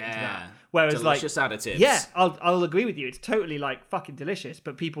sugar and shit into that. Whereas, delicious additives. Yeah, I'll agree with you. It's totally, like, fucking delicious,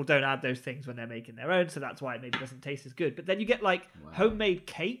 but people don't add those things when they're making their own, so that's why it maybe doesn't taste as good. But then you get, like, homemade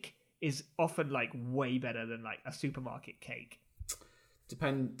cake is often, like, way better than, like, a supermarket cake.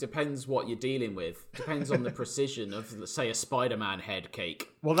 Depends what you're dealing with. Depends on the precision of, say, a Spider-Man head cake.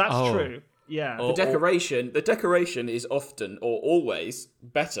 Well, that's true. Yeah. The decoration is often or always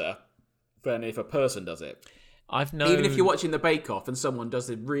better than if a person does it. Even if you're watching the Bake Off and someone does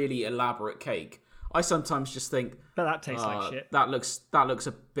a really elaborate cake, I sometimes just think, but that tastes like shit. That looks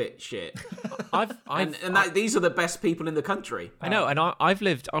a bit shit. These are the best people in the country. I know, and I've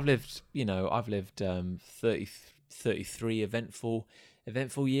lived 33 eventful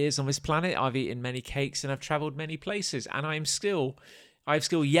years on this planet. I've eaten many cakes and I've travelled many places, and I've still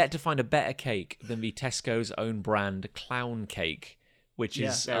yet to find a better cake than the Tesco's own brand clown cake, which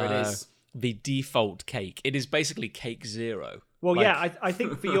is the default cake. It is basically cake zero. Well, I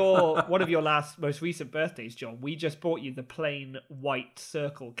think for one of your most recent birthdays, John, we just bought you the plain white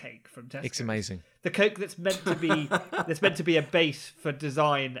circle cake from Tesco. It's amazing. The cake that's meant to be a base for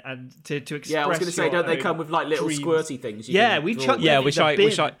design and to express. Yeah, I was going to say, don't they come with like little dreams. Squirty things? Which I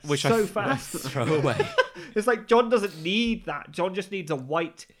so fast throw away. It's like John doesn't need that. John just needs a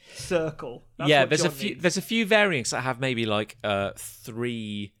white circle. There's a few variants that have maybe like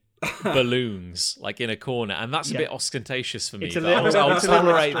 3 balloons like in a corner, and that's a bit ostentatious for me. I'll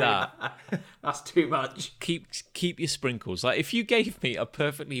tolerate that. That's too much. Keep your sprinkles. Like if you gave me a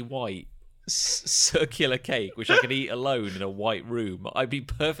perfectly white circular cake which I could eat alone in a white room, I'd be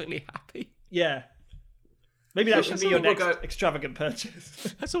perfectly happy. Yeah. Maybe that should be your next extravagant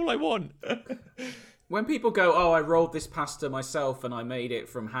purchase. That's all I want. When people go, "Oh, I rolled this pasta myself and I made it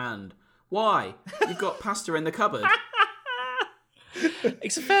from hand." Why? You've got pasta in the cupboard.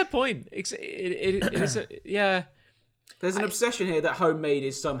 It's a fair point. It is yeah. There's an obsession here that homemade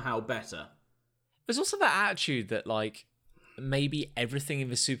is somehow better. There's also that attitude that like maybe everything in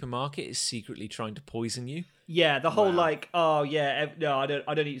the supermarket is secretly trying to poison you. Yeah, the whole no,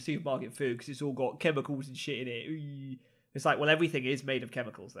 I don't eat supermarket food because it's all got chemicals and shit in it. It's like, well, everything is made of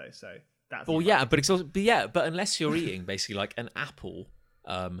chemicals though, so that's. Well, yeah, but it's also, but unless you're eating basically like an apple,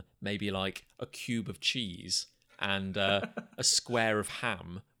 maybe like a cube of cheese, and a square of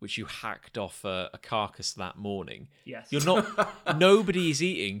ham, which you hacked off a carcass that morning. Yes. You're not. Nobody's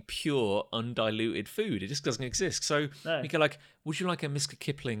eating pure, undiluted food. It just doesn't exist. So you go like, would you like a Mr.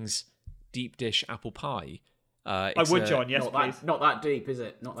 Kipling's deep dish apple pie? I would, John. Yes, please. Not that deep, is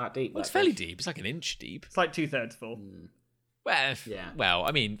it? Not that deep. Well, it's fairly deep. It's like an inch deep. It's like 2/3 full. Well, Yeah. well,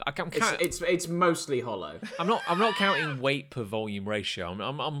 I mean, It's mostly hollow. I'm not counting weight per volume ratio.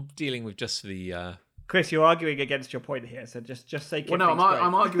 I'm dealing with just the. Chris, you're arguing against your point here, so just say. Well, no, Kipling's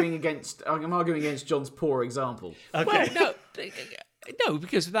great. I'm arguing against John's poor example. Okay. Well, no,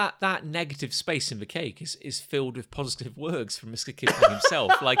 because that negative space in the cake is filled with positive words from Mr. Kipling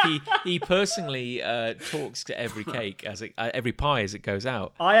himself. Like he personally talks to every cake every pie as it goes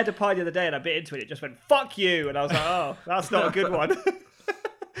out. I had a pie the other day and I bit into it. It just went, fuck you. And I was like, oh, that's not a good one.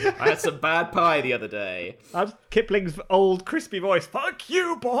 I had some bad pie the other day. That's Kipling's old crispy voice. Fuck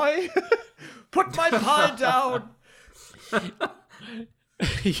you, boy. Put my pie down.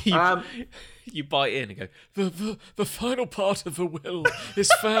 You bite in and go, the final part of the will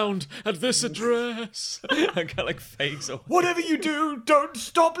is found at this address. And kind of like fades away. Whatever you do, don't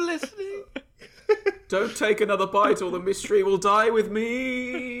stop listening. Don't take another bite or the mystery will die with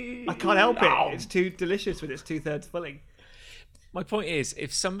me. I can't help it. It's too delicious with its 2/3 filling. My point is,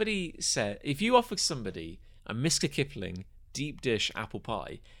 if you offer somebody a Mr. Kipling deep dish apple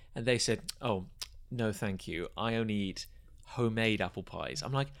pie, and they said, "Oh, no, thank you. I only eat homemade apple pies."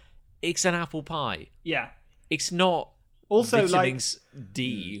 I'm like, it's an apple pie. Yeah. It's not Also, vitamins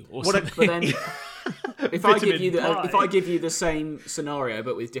D or something. But then, if I give you the same scenario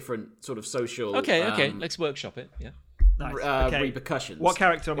but with different sort of social Okay, let's workshop it. Yeah. Nice. Okay. repercussions. What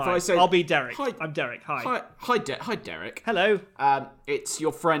character am I? I'll be Derek. I'm Derek. Hi. Hi, Derek. Hello. It's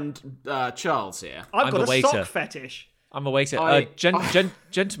your friend Charles here. I've got a a waiter. sock fetish. I'm a waiter.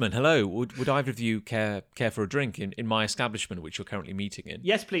 Gentlemen, hello. Would either of you care for a drink in my establishment, which you're currently meeting in?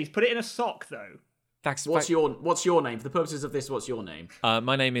 Yes, please. Put it in a sock, though. What's your name? For the purposes of this, what's your name?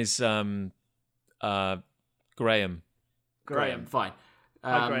 My name is Graham. Graham. Fine.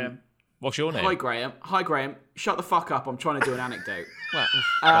 Hi, Graham. What's your name? Hi, Graham. Shut the fuck up. I'm trying to do an anecdote.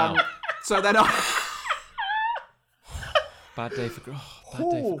 Wow. So then Bad day for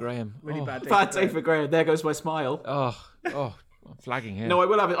Graham. Really bad day. Bad day for Graham. There goes my smile. Oh, I'm flagging here. No, I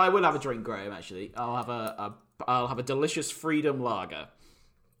will have a drink, Graham. Actually, I'll have a delicious Freedom Lager.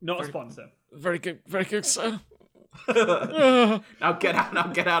 Not a sponsor. Very good, sir. Now get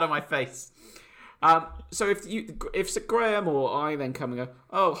out of my face. So if Graham or I then come and go,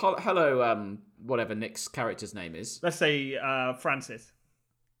 oh, hello, whatever Nick's character's name is. Let's say Francis.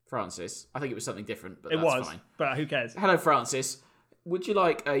 Francis. I think it was something different, but It that's was, fine. but who cares? Hello, Francis. Would you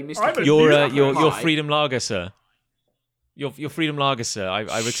like a Mr. I'm a Your pie? Freedom Lager, sir. Your Freedom Lager, sir. I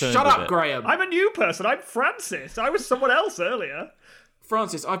returned. Shut with up, it. Graham. I'm a new person. I'm Francis. I was someone else earlier.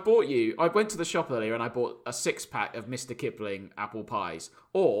 Francis, I went to the shop earlier and I bought a 6-pack of Mr. Kipling apple pies.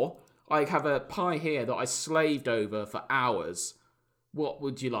 Or I have a pie here that I slaved over for hours. What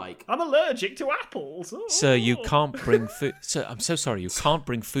would you like? I'm allergic to apples. Oh. Sir, you can't bring food. Sir, I'm so sorry. You can't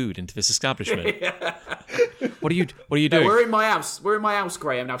bring food into this establishment. What are you doing? No, we're in my house,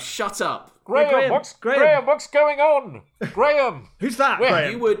 Graham. Now shut up. Graham, what's going on? Graham. Who's that?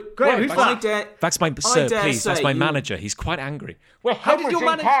 Graham? You would, Graham, who's I that? dare, That's my sir, dare please. That's say my you- manager. He's quite angry. We're How did you hemorrhaging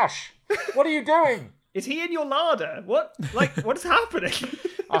manage- cash. What are you doing? Is he in your larder? What? Like, what is happening?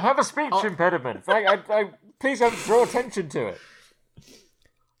 I have a speech impediment. Please don't draw attention to it.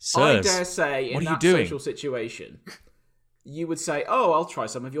 Sirs, I dare say, what in are you that doing? social situation, you would say, "Oh, I'll try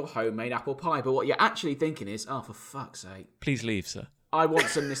some of your homemade apple pie." But what you're actually thinking is, "Oh, for fuck's sake, Please leave, sir. I want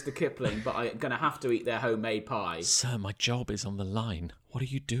some Mr. Kipling, but I'm gonna have to eat their homemade pie." Sir, my job is on the line. What are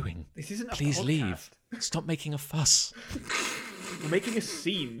you doing? This isn't a Please podcast. leave. Stop making a fuss. We're making a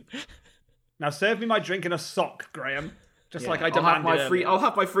scene. Now serve me my drink in a sock, Graham. Just like I I'll have demanded. earlier. I'll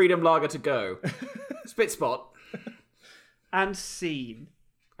have my Freedom Lager to go. Spit spot And scene.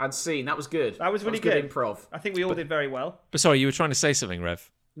 and scene. That was good. That was really good. improv. I think we all did very well. But sorry, you were trying to say something, Rev.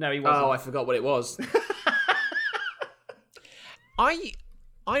 No, he wasn't. Oh, I forgot what it was.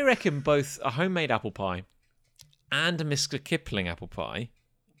 I reckon both a homemade apple pie and a Mr. Kipling apple pie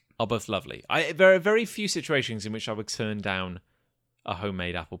are both lovely. There are very few situations in which I would turn down a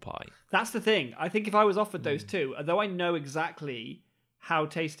homemade apple pie. That's the thing. I think if I was offered those two, although I know exactly how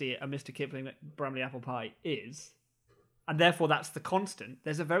tasty a Mr. Kipling Bramley apple pie is, and therefore that's the constant,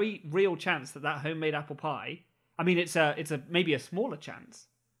 there's a very real chance that homemade apple pie, I mean, it's a maybe a smaller chance,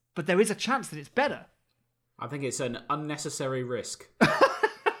 but there is a chance that it's better. I think it's an unnecessary risk.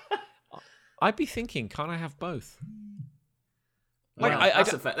 I'd be thinking, can't I have both? Well, I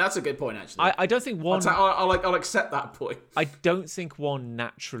that's a good point, actually. I don't think one. I'll accept that point. I don't think one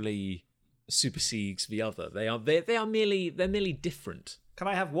naturally supersedes the other. They're merely different. Can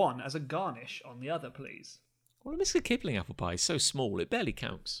I have one as a garnish on the other, please? Well, a Mr. Kipling apple pie is so small it barely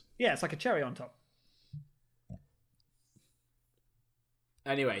counts. Yeah, it's like a cherry on top.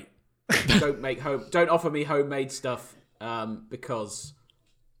 Anyway, don't offer me homemade stuff because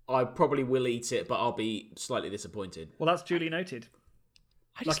I probably will eat it, but I'll be slightly disappointed. Well, that's duly noted.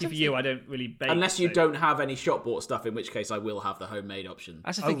 Lucky for you, I don't really bake. Unless you don't have any shop-bought stuff, in which case I will have the homemade option.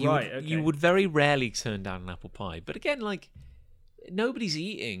 That's the thing. You would very rarely turn down an apple pie. But again, like, nobody's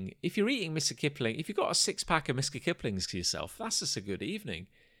eating. If you're eating Mr. Kipling, if you've got a 6-pack of Mr. Kiplings to yourself, that's just a good evening.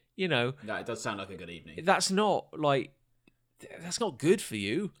 You know. No, it does sound like a good evening. That's not good for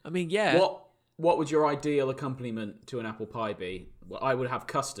you. I mean, yeah. What would your ideal accompaniment to an apple pie be? Well, I would have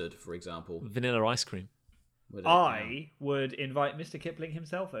custard, for example. Vanilla ice cream. I would invite Mr. Kipling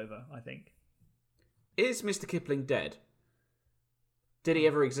himself over, I think. Is Mr. Kipling dead? Did he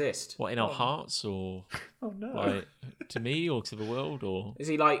ever exist? What, in our hearts, or oh no, like, to me or to the world, or is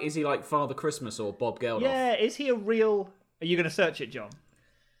he like Father Christmas or Bob Geldof? Yeah, is he a real? Are you going to search it, John?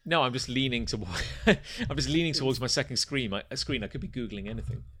 No, I'm just leaning towards. towards my second screen. I could be googling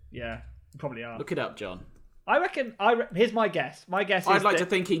anything. Yeah, you probably are. Look it up, John. I reckon. Here's my guess. My guess is I'd like to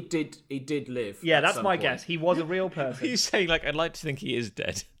think he did live. Yeah, that's my guess. He was a real person. He's saying, like, I'd like to think he is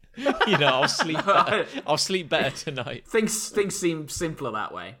dead. You know, I'll sleep better. I'll sleep better tonight. Things seem simpler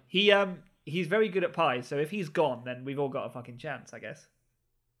that way. He's very good at pies, so if he's gone, then we've all got a fucking chance, I guess.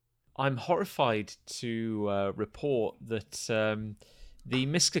 I'm horrified to report that the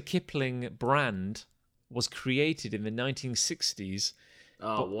Mr. Kipling brand was created in the 1960s.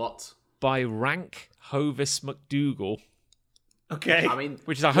 Oh, what? by Rank Hovis McDougal. Okay. I mean,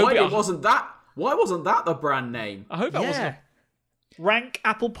 which is, I hope it wasn't that. Why wasn't that the brand name? I hope that wasn't. Rank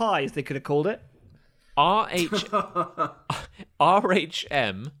Apple Pies, they could have called it. RHM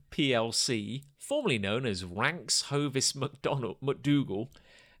PLC, formerly known as Ranks Hovis McDougal,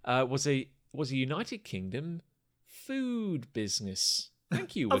 was a United Kingdom food business.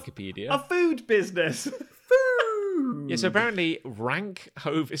 Thank you, Wikipedia. A food business. Yes, apparently Rank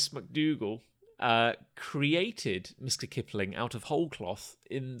Hovis McDougal created Mr. Kipling out of whole cloth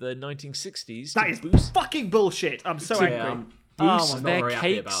in the 1960s. That is fucking bullshit. I'm so angry. Boost I'm not their very happy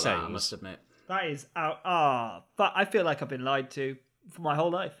cake about sales. that, I must admit. That is out. But I feel like I've been lied to for my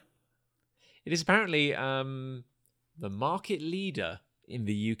whole life. It is apparently the market leader in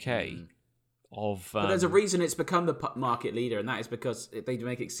the UK of. But there's a reason it's become the market leader, and that is because they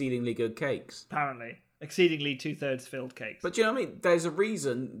make exceedingly good cakes. Apparently, exceedingly 2/3 filled cakes. But do you know what I mean? There's a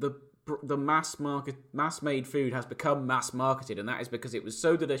reason the mass made food has become mass marketed, and that is because it was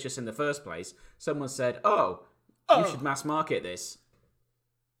so delicious in the first place. Someone said, "Oh, you should mass market this."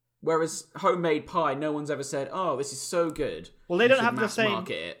 Whereas homemade pie, no one's ever said, "Oh, this is so good." Well, they don't have the same.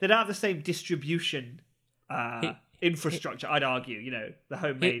 Market it. They don't have the same distribution infrastructure. I'd argue, the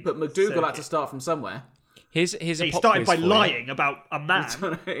homemade. But McDougal had to start from somewhere. Here's a he pop started quiz by for lying about a man.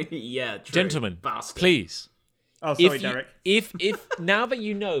 Yeah, true. Gentlemen, Bastard. please. Oh, sorry, Derek. If now that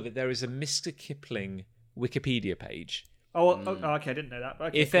you know that there is a Mr. Kipling Wikipedia page. Okay, I didn't know that.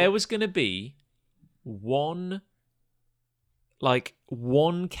 Okay, if there was going to be one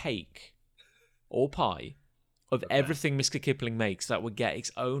cake or pie of everything Mr. Kipling makes that would get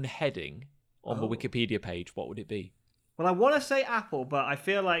its own heading on the Wikipedia page, what would it be? Well, I want to say apple, but I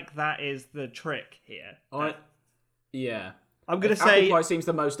feel like that is the trick here. Yeah. I'm going to say apple pie seems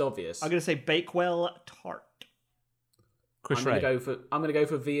the most obvious. I'm going to say Bakewell tart. Chris I'm Ray. going to go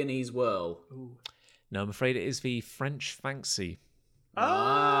for Viennese whirl. Ooh. No, I'm afraid it is the French fancy.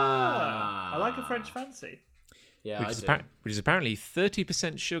 I like a French fancy. Yeah, which is apparently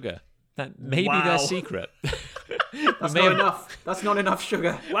 30% sugar. That may be Wow. their secret. That's not enough. That's not enough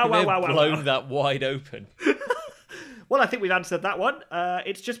sugar. Wow. Blown that wide open. Well, I think we've answered that one.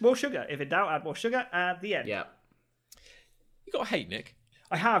 It's just more sugar. If in doubt, add more sugar at the end. Yeah. You got to hate, Nick.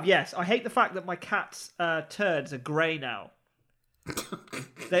 I have, yes. I hate the fact that my cat's turds are grey now.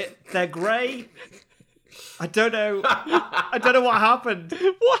 They're grey. I don't know. I don't know what happened.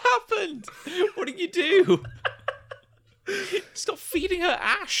 What happened? What did you do? Stop feeding her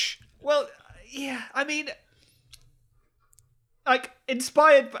ash. Well, yeah. I mean, like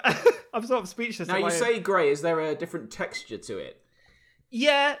inspired. I'm sort of speechless. Now you say grey. Is there a different texture to it?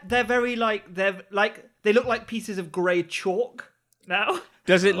 Yeah, they're very they look like pieces of grey chalk now.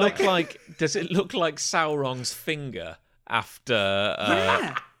 Does it look like Sauron's finger after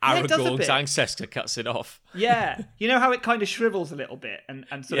Aragorn's ancestor cuts it off? Yeah. You know how it kind of shrivels a little bit and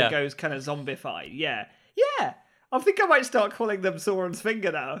sort of goes kind of zombified? Yeah. Yeah. I think I might start calling them Sauron's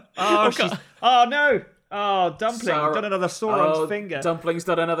finger now. Oh, no. Oh, Dumpling, done another Sauron's finger. Dumpling's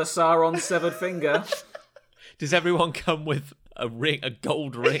done another Sauron's severed finger. Does everyone come with a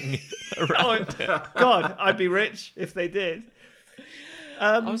gold ring around it? God, I'd be rich if they did.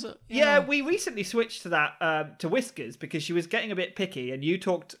 We recently switched to that to Whiskers because she was getting a bit picky, and you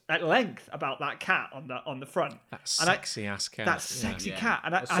talked at length about that cat on the front. That sexy ass cat. That sexy cat,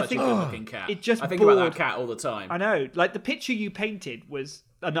 and I Such think a good-looking cat. it just I think bored. about that cat all the time. I know, like the picture you painted was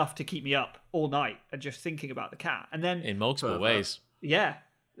enough to keep me up all night and just thinking about the cat, and then in multiple ways. Yeah,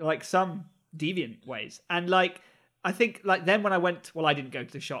 like some deviant ways, and like. I think, like, then when I went... Well, I didn't go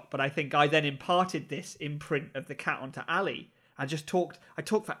to the shop, but I think I then imparted this imprint of the cat onto Ali. I just talked... I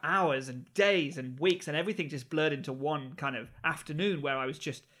talked for hours and days and weeks, and everything just blurred into one kind of afternoon where I was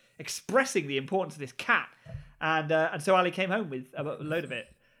just expressing the importance of this cat. And so Ali came home with a load of it.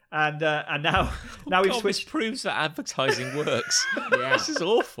 And now we've switched... This proves that advertising works. This is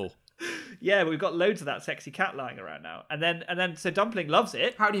awful. Yeah, we've got loads of that sexy cat lying around now. And then so Dumpling loves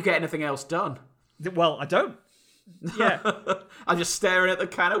it. How do you get anything else done? Well, I don't. Yeah, I'm just staring at the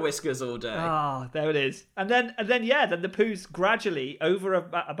can of Whiskers all day. Ah, there it is. And then the poos gradually over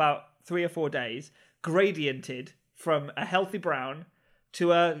about 3 or 4 days gradiented from a healthy brown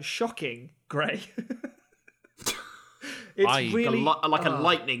to a shocking grey. It's really like a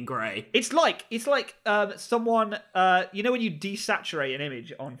lightning grey. It's like someone you know when you desaturate an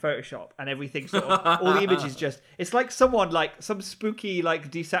image on Photoshop and everything sort of all the images just it's like someone like some spooky like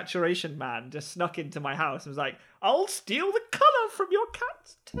desaturation man just snuck into my house and was like, I'll steal the colour from your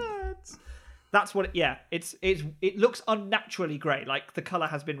cat's turds. That's what it looks unnaturally grey, like the colour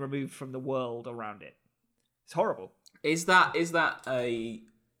has been removed from the world around it. It's horrible. Is that a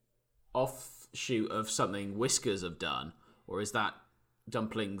offshoot of something Whiskers have done? Or is that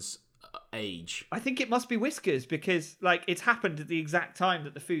Dumpling's age? I think it must be Whiskers because, like, it's happened at the exact time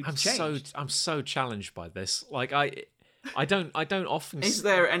that the food's changed. I'm so challenged by this. Like, I don't often. Is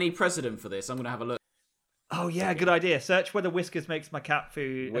there any precedent for this? I'm going to have a look. Oh yeah, good idea. Search whether Whiskers makes my cat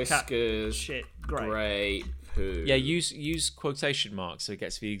food. Whiskers shit grey. Grey poo. Yeah, use quotation marks so it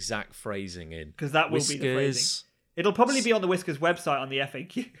gets the exact phrasing in. Because that will be the phrasing. It'll probably be on the Whiskers website on the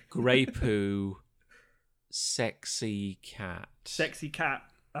FAQ. Grey poo. Sexy cat. Sexy cat.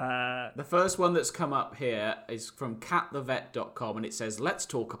 The first one that's come up here is from catthevet.com and it says, let's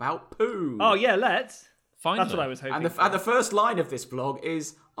talk about poo. Oh, yeah, let's. Finally. That's what I was hoping. And the first line of this blog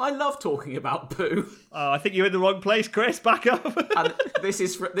is, I love talking about poo. Oh, I think you're in the wrong place, Chris. Back up. And this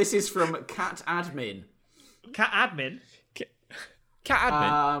is from Cat Admin. Cat Admin? Cat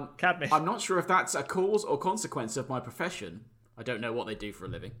Admin? Cat Admin. I'm not sure if that's a cause or consequence of my profession. I don't know what they do for a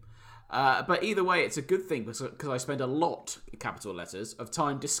living. But either way, it's a good thing because I spend a lot, capital letters, of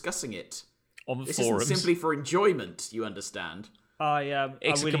time discussing it. On the this forums. Isn't simply for enjoyment, you understand.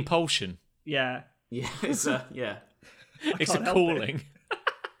 It's a compulsion. Yeah. Yeah, it's a It's a calling.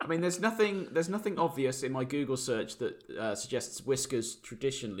 I mean, there's nothing obvious in my Google search that suggests Whiskers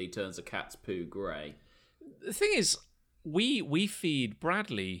traditionally turns a cat's poo grey. The thing is, we feed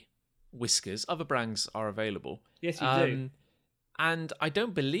Bradley Whiskers. Other brands are available. Yes, you do. And I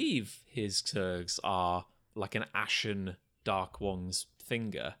don't believe his turgs are like an ashen Dark Wong's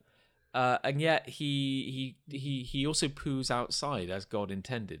finger. And yet he also poos outside as God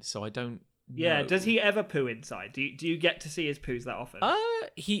intended. So I don't. Yeah, know. Does he ever poo inside? Do you get to see his poos that often?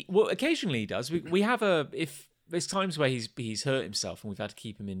 Occasionally he does. We have if there's times where he's hurt himself and we've had to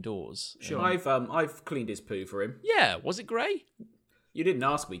keep him indoors. Sure. I've cleaned his poo for him. Yeah, was it grey? You didn't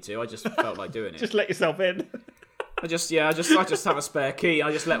ask me to. I just felt like doing it. Just let yourself in. I just have a spare key.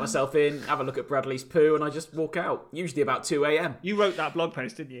 I just let myself in, have a look at Bradley's poo, and I just walk out. Usually about 2 a.m. You wrote that blog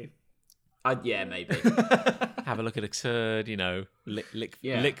post, didn't you? Yeah, maybe. Have a look at a turd,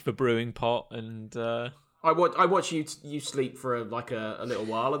 lick the brewing pot, and I watch you sleep for a little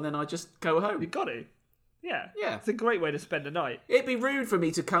while, and then I just go home. You got to. Yeah. Yeah. It's a great way to spend a night. It'd be rude for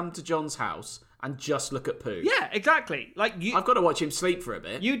me to come to John's house and just look at poo. Yeah, exactly. Like I've got to watch him sleep for a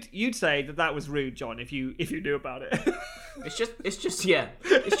bit. You'd say that was rude, John, if you knew about it. It's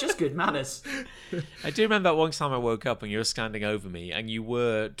just good manners. I do remember that one time I woke up and you were standing over me and you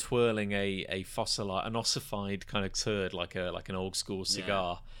were twirling an ossified kind of turd like an old school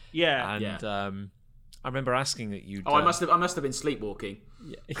cigar. Yeah. And I remember asking that you. I must have been sleepwalking.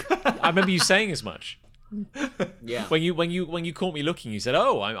 I remember you saying as much. Yeah. When you caught me looking, you said,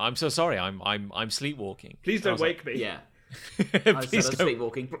 "Oh, I'm so sorry. I'm sleepwalking." Please don't wake me. Yeah. I said I'm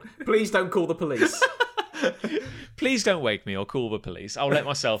sleepwalking. Please don't call the police. Please don't wake me or call the police. I'll let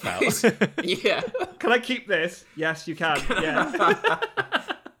myself out. Yeah. Can I keep this? Yes, you can. Yeah.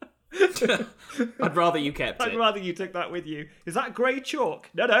 I'd rather you kept it. I'd rather you took that with you. Is that grey chalk?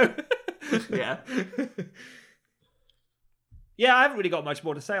 No. Yeah. Yeah, I haven't really got much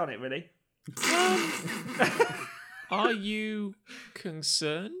more to say on it, really. Are you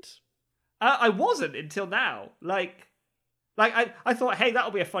concerned? I wasn't until now. Like, Like, I thought, hey,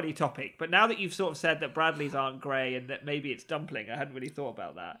 that'll be a funny topic. But now that you've sort of said that Bradley's aren't grey and that maybe it's Dumpling, I hadn't really thought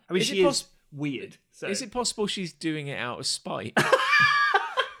about that. I mean, she is weird. So. Is it possible she's doing it out of spite?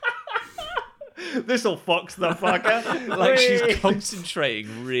 This'll fox the fucker. Like she's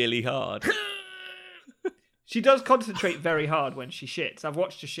concentrating really hard. She does concentrate very hard when she shits. I've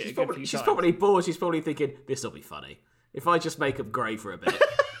watched her shit a good few times. She's probably bored. She's probably thinking, this'll be funny. If I just make up grey for a bit.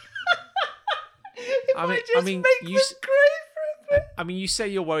 I mean, you say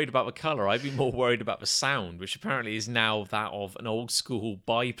you're worried about the colour. I'd be more worried about the sound, which apparently is now that of an old school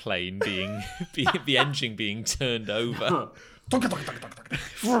biplane being the engine being turned over.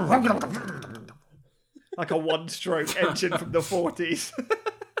 Like a one-stroke engine from the 40s.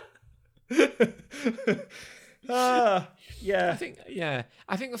 Yeah.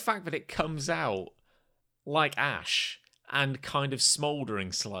 I think the fact that it comes out like ash and kind of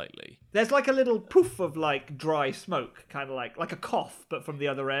smouldering slightly. There's like a little poof of like dry smoke, kind of like a cough, but from the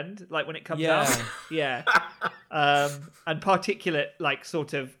other end, like when it comes out. Yeah. And particulate, like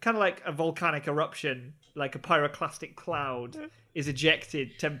sort of, kind of like a volcanic eruption, like a pyroclastic cloud is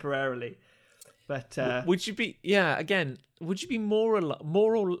ejected temporarily. But would you be would you be more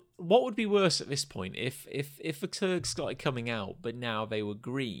what would be worse at this point if the turds started coming out but now they were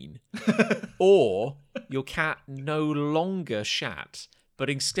green, or your cat no longer shat but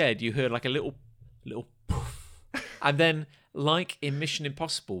instead you heard like a little poof, and then like in Mission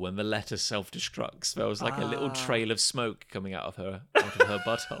Impossible when the letter self-destructs, there was like a little trail of smoke coming out of her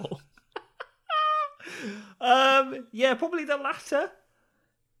butthole. Yeah, probably the latter.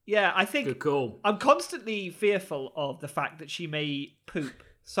 Yeah, I think good call. I'm constantly fearful of the fact that she may poop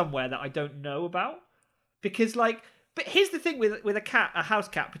somewhere that I don't know about. Because, like, but here's the thing with a cat, a house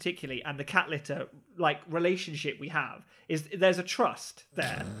cat particularly, and the cat litter, like, relationship we have, is there's a trust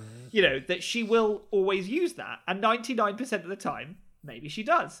there, you know, that she will always use that. And 99% of the time, maybe she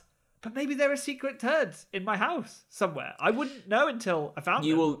does. But maybe there are secret turds in my house somewhere. I wouldn't know until I found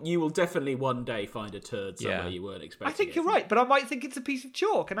them. You will definitely one day find a turd somewhere you weren't expecting. I think you're right, but I might think it's a piece of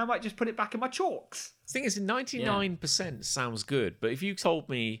chalk, and I might just put it back in my chalks. The thing is, 99% sounds good, but if you told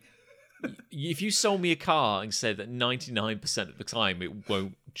me, if you sold me a car and said that 99% of the time it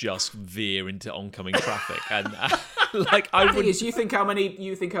won't just veer into oncoming traffic, and like I would, you think how many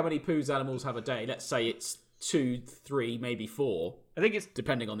poos animals have a day? Let's say it's 2, 3, maybe 4. I think it's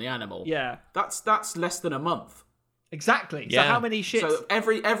depending on the animal. Yeah, that's less than a month. Exactly. Yeah. So how many shits? So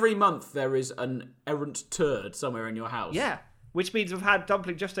every month there is an errant turd somewhere in your house. Yeah, which means we've had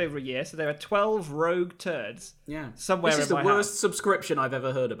Dumpling just over a year, so there are 12 rogue turds. Yeah, somewhere. This is in the my worst house. subscription I've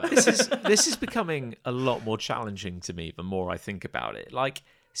ever heard about. This is becoming a lot more challenging to me the more I think about it. Like,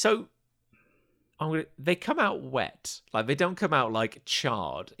 so they come out wet. Like, they don't come out like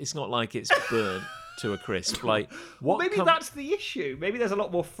charred. It's not like it's burnt to a crisp. Like, what? Well, maybe that's the issue. Maybe there's a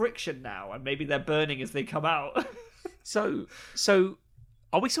lot more friction now, and maybe they're burning as they come out. So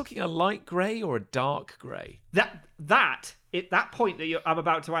are we talking a light grey or a dark grey? That point that I'm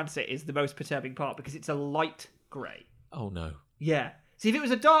about to answer is the most perturbing part, because it's a light grey. Oh no. Yeah. See, if it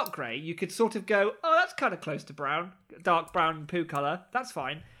was a dark grey, you could sort of go, oh, that's kind of close to brown, dark brown poo colour. That's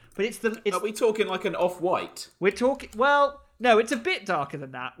fine. But it's Are we talking like an off-white? We're talking. Well, no, it's a bit darker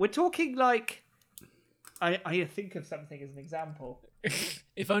than that. We're talking like. I need to think of something as an example.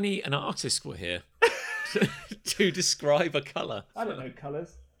 If only an artist were here to describe a colour. I don't know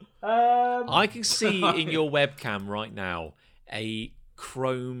colours. I can see in your webcam right now a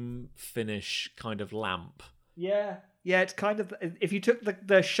chrome finish kind of lamp. Yeah, it's kind of. If you took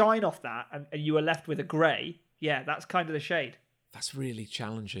the shine off that and you were left with a grey, yeah, that's kind of the shade. That's really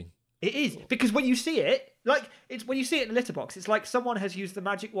challenging. It is, because when you see it, like when you see it in the litter box, it's like someone has used the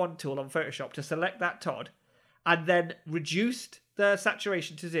magic wand tool on Photoshop to select that Todd, and then reduced the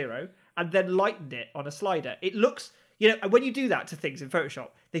saturation to 0, and then lightened it on a slider. It looks, and when you do that to things in Photoshop,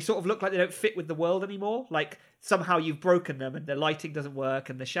 they sort of look like they don't fit with the world anymore. Like somehow you've broken them, and the lighting doesn't work,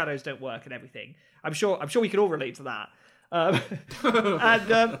 and the shadows don't work, and everything. I'm sure we can all relate to that. And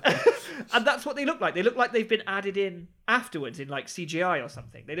that's what they look like. They look like they've been added in afterwards in like CGI or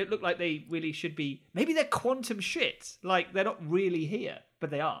something. They don't look like they really should be. Maybe they're quantum shit. Like they're not really here, but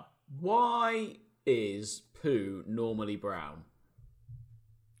they are. Why is poo normally brown?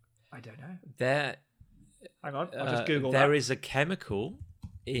 I don't know. Hang on, I'll just Google There that. is a chemical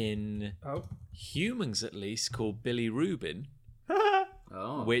in humans, at least, called bilirubin,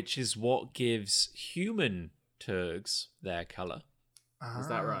 which is what gives human turds their colour. Is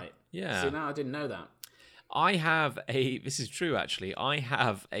that right? Yeah. See, now I didn't know that. This is true actually, I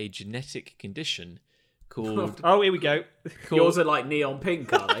have a genetic condition called... Oh, here we go. Yours are like neon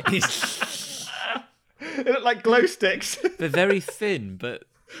pink, aren't they? They look like glow sticks. They're very thin, but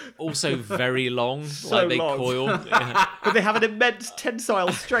also very long. So like they long. coil. Yeah. But they have an immense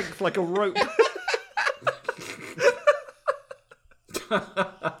tensile strength like a rope.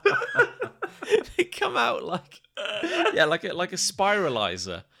 They come out like a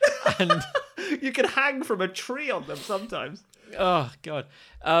spiralizer. And You can hang from a tree on them sometimes. oh god.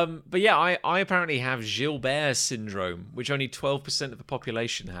 But yeah, I apparently have Gilbert syndrome, which only 12% of the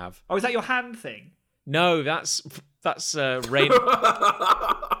population have. Oh, is that your hand thing? No, that's Rain.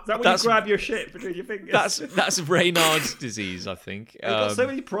 Is that when That's- you grab your shit between your fingers? That's Raynaud's disease, I think. I've got so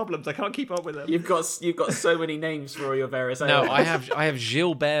many problems, I can't keep up with them. You've got so many names for all your various. No, ailments. I have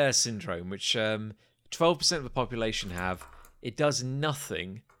Gilbert syndrome, which 12% of the population have. It does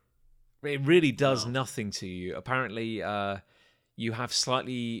nothing. It really does nothing to you. Apparently, you have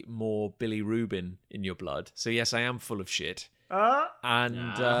slightly more bilirubin in your blood. So yes, I am full of shit.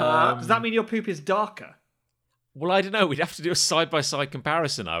 And Does that mean your poop is darker? well, I don't know. We'd have to do a side-by-side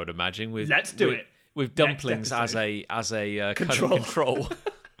comparison, I would imagine. Let's do it. with dumplings as episode. a kind of Control. control.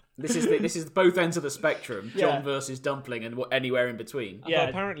 This is both ends of the spectrum. Yeah. John versus dumpling, and anywhere in between. Yeah. But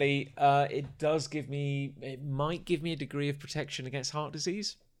apparently, it might give me a degree of protection against heart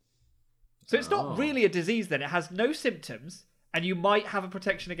disease. So it's not really a disease then. It has no symptoms, and you might have a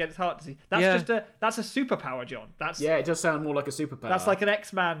protection against heart disease. That's Yeah. that's a superpower, John. Yeah, it does sound more like a superpower. That's like an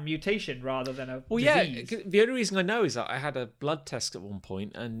X-Man mutation rather than a Well, disease. yeah. The only reason I know is that I had a blood test at one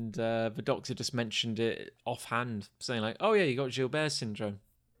point, and the doctor just mentioned it offhand, saying like, "Oh yeah, you got Gilbert syndrome."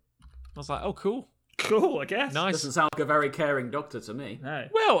 I was like, "Oh, cool, Cool, I guess. nice." Doesn't sound like a very caring doctor to me. No.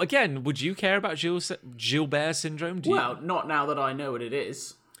 Well, again, would you care about Gilbert syndrome? Do you? Well, not now that I know what it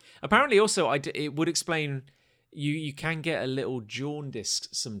is. Apparently, also, it would explain you can get a little jaundice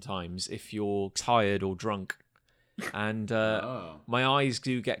sometimes if you're tired or drunk, and my eyes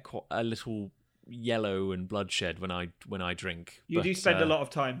do get quite a little yellow and bloodshed when I drink. You do spend a a lot of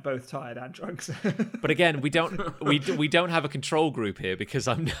time both tired and drunk. But again, we don't have a control group here because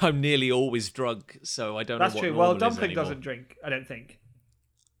I'm nearly always drunk, so I don't That's know what true. Well, normal is Dumpling anymore. doesn't drink, I don't think.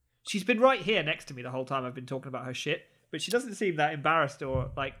 She's been right here next to me the whole time I've been talking about her shit, but she doesn't seem that embarrassed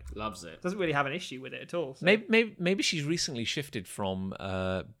or like Loves it. doesn't really have an issue with it at all. So. Maybe she's recently shifted from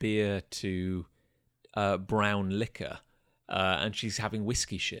beer to brown liquor, and she's having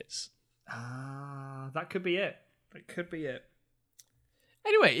whiskey shits. That could be it. That could be it.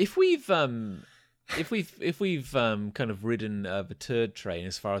 Anyway, if we've kind of ridden the turd train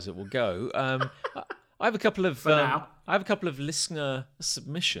as far as it will go, I have a couple of now. I have a couple of listener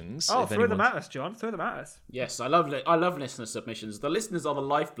submissions. Oh, if throw them anyone's- at us, John. Throw them at us. Yes, I love listener submissions. The listeners are the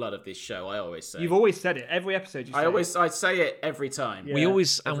lifeblood of this show. I always say. You've always said it. Every episode you say I say it every time. Yeah. We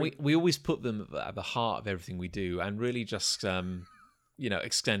always put them at the heart of everything we do, and really just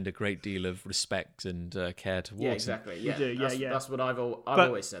extend a great deal of respect and care towards Yeah, them. exactly. Yeah, do, yeah, yeah. That's what I've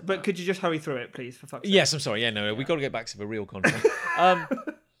always said. But that. could you just hurry through it, please, for fuck's sake? Yes, I'm sorry. Yeah, no, we got to get back to the real content.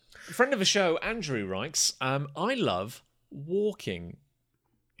 Friend of the show, Andrew writes, I love walking.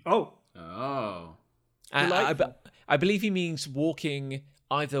 Oh, Oh, I believe he means walking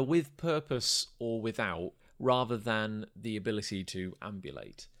either with purpose or without, rather than the ability to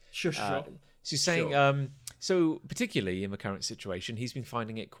ambulate. sure. So he's saying, so particularly in the current situation, he's been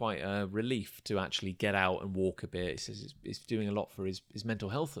finding it quite a relief to actually get out and walk a bit. He says it's doing a lot for his mental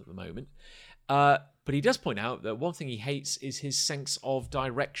health at the moment. But he does point out that one thing he hates is his sense of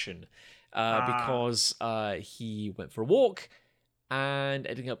direction, because he went for a walk and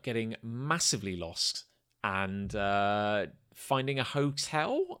ending up getting massively lost and finding a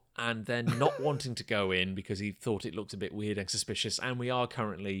hotel and then not wanting to go in because he thought it looked a bit weird and suspicious, and we are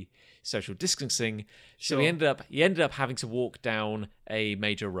currently social distancing. So he ended up having to walk down a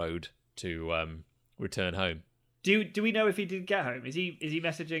major road to return home. Do we know if he did get home? Is he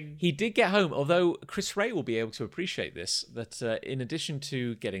messaging? He did get home, although Chris Ray will be able to appreciate this, that in addition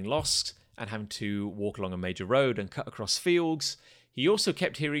to getting lost and having to walk along a major road and cut across fields, he also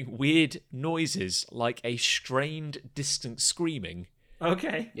kept hearing weird noises like a strained, distant screaming,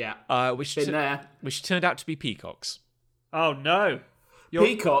 Okay. yeah. which Been there. which turned out to be peacocks. Oh no.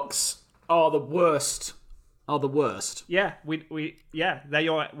 Peacocks are the worst. Yeah, they're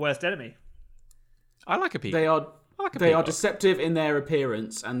your worst enemy. I like a peacock. They are. I like a They are peacock. deceptive in their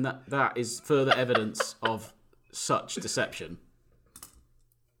appearance, and that is further evidence of such deception.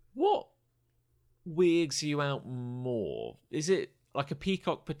 What wigs you out more? Is it like a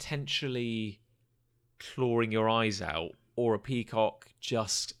peacock potentially clawing your eyes out, or a peacock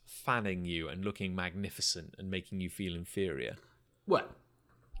just fanning you and looking magnificent and making you feel inferior? Well,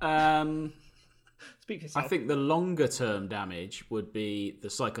 Speak for yourself. I think the longer term damage would be the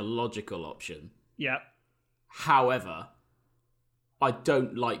psychological option. Yeah. However, I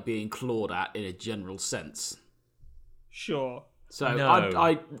don't like being clawed at in a general sense. Sure. So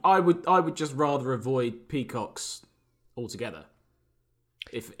No. I would just rather avoid peacocks altogether.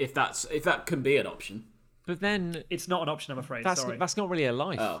 If that can be an option. But then It's not an option, I'm afraid. that's Sorry. that's not really a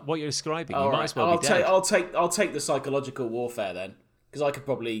life. Oh. What you're describing, All you might right, as well be dead. I'll take the psychological warfare then, because I could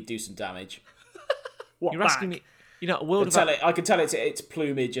probably do some damage. What You're back? asking me, a world of I can tell its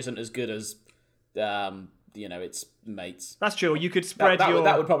plumage isn't as good as its mates. That's true. You could spread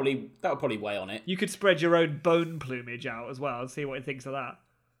That would probably weigh on it. You could spread your own bone plumage out as well and see what it thinks of that.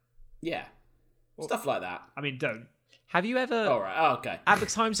 Yeah, stuff like that. I mean, don't. Have you ever, All right, okay. at the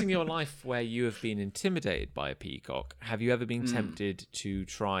times in your life where you have been intimidated by a peacock, have you ever been tempted to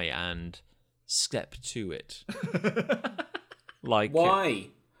try and step to it? Like Why?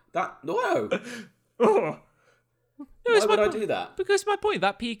 No. Oh, Why would I do that? Because my point,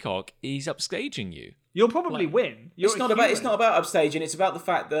 that peacock is upstaging you. you'll probably win. You're It's not about upstaging. It's about the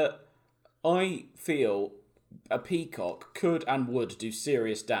fact that I feel a peacock could and would do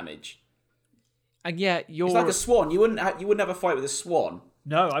serious damage. And yet you're It's like a swan. You wouldn't have a fight with a swan.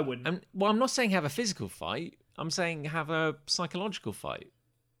 No, I wouldn't. I'm not saying have a physical fight. I'm saying have a psychological fight.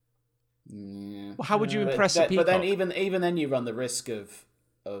 Yeah. Well, how would you impress a peacock? But then even then you run the risk of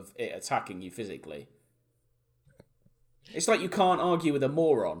it attacking you physically. It's like you can't argue with a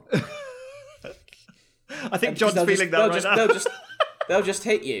moron. I think John's feeling that right now. They'll just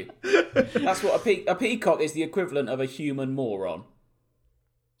hit you. That's what a peacock is, the equivalent of a human moron.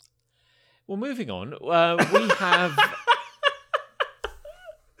 Well, moving on, we have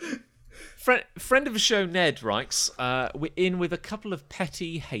friend of the show Ned writes, we're in with a couple of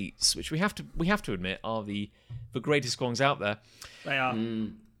petty hates, which we have to admit are the greatest songs out there. They are.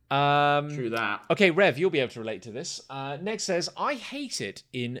 True that. Okay, Rev, you'll be able to relate to this. Ned says, I hate it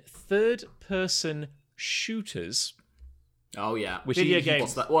in third-person shooters. Oh yeah. Which Video he, games.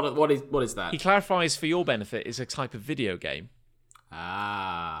 What's that? What is that? He clarifies for your benefit is a type of video game.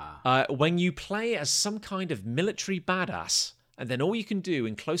 When you play as some kind of military badass, and then all you can do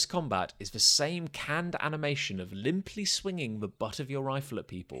in close combat is the same canned animation of limply swinging the butt of your rifle at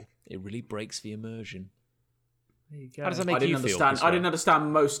people. It really breaks the immersion. There you go. How does that make you feel? I didn't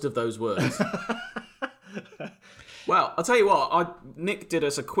understand most of those words. Well, I'll tell you what. Nick did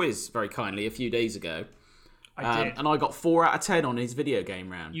us a quiz very kindly a few days ago. I did. And I got 4 out of 10 on his video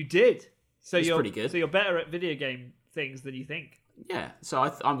game round. You did. So It's you're pretty good. So you're better at video game things than you think. Yeah, so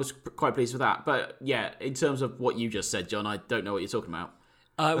I was quite pleased with that. But yeah, in terms of what you just said, John, I don't know what you're talking about.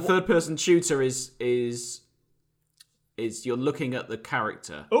 A third-person shooter is you're looking at the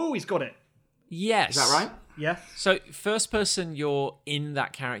character. Oh, he's got it. Yes. Is that right? Yes. So, first person, you're in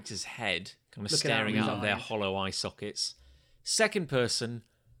that character's head, kind of Looking staring out out of of his their eyes. hollow eye sockets. Second person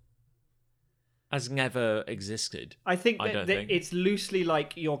has never existed. I think I that, don't that think. it's loosely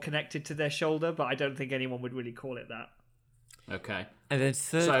like you're connected to their shoulder, but I don't think anyone would really call it that. Okay. And then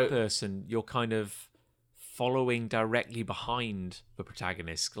third So- person, you're kind of following directly behind the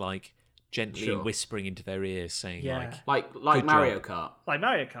protagonist, like gently Sure. whispering into their ears, saying Yeah. like Like Good Mario job. Kart. Like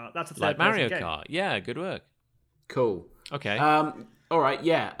Mario Kart. That's a like third-person Mario game. Kart. Yeah, good work. Cool. Okay. All right,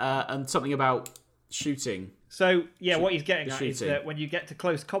 yeah. And something about shooting. So yeah, what he's getting the at is shooting. that when you get to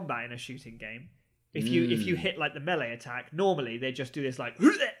close combat in a shooting game, if you hit like the melee attack, normally they just do this like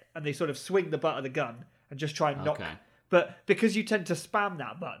and they sort of swing the butt of the gun and just try and knock. Okay. But because you tend to spam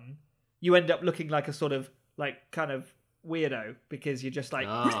that button, you end up looking like a sort of like kind of weirdo because you're just like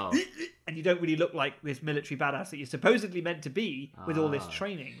Oh. and you don't really look like this military badass that you're supposedly meant to be with all this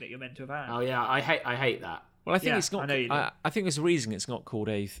training that you're meant to have had. Oh yeah, I hate that. Well, I think Yeah, it's not. I know you do. I think there's a reason it's not called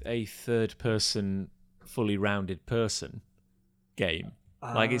a third person, fully rounded person game.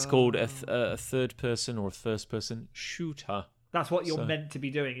 Like it's called a third person or a first person shooter. That's what you're So- meant to be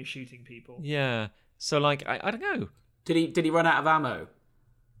doing is shooting people. Yeah. So like I don't know. Did he run out of ammo?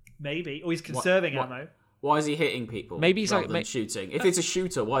 Maybe. Or he's conserving what- ammo. Why is he hitting people? Maybe he's rather like- than shooting. If it's a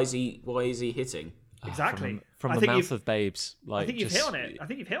shooter, why is he hitting? Exactly. From I the think mouth you've- of babes. Like I think you've just- hit on it. I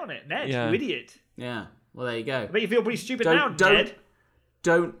think you've hit on it. Ned, Yeah. you idiot. Yeah. Well, there you go. I bet you feel pretty stupid Don't- now, don't- Ned.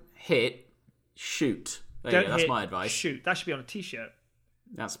 Don't hit, shoot. There you Don't go. That's hit, my advice. shoot. That should be on a t-shirt.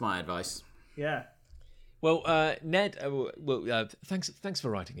 That's my advice. Yeah. Well, Ned. Thanks for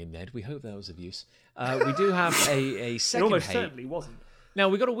writing in, Ned. We hope that was of use. We do have a It second almost hate. certainly wasn't. Now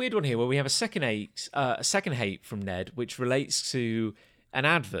we've got a weird one here where we have a second hate from Ned, which relates to an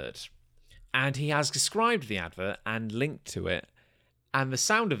advert, and he has described the advert and linked to it, and the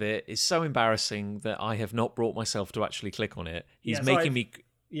sound of it is so embarrassing that I have not brought myself to actually click on it. He's Yes, making I've- me.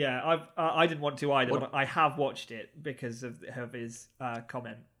 Yeah, I didn't want to either, but I have watched it because of his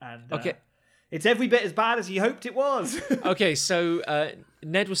comment. And Okay. It's every bit as bad as you hoped it was. Okay, so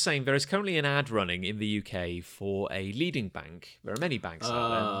Ned was saying there is currently an ad running in the UK for a leading bank. There are many banks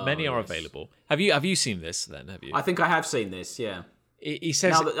out there. Many are available. Have you seen this then? Have you? I think I have seen this. Yeah. He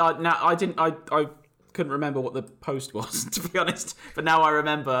says I couldn't remember what the post was, to be honest. But now I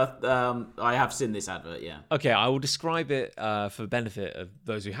remember. I have seen this advert. Yeah. Okay, I will describe it for the benefit of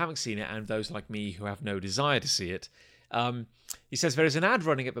those who haven't seen it and those like me who have no desire to see it. He says there is an ad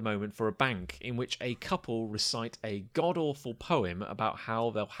running at the moment for a bank in which a couple recite a god-awful poem about how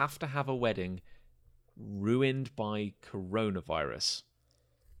they'll have to have a wedding ruined by coronavirus.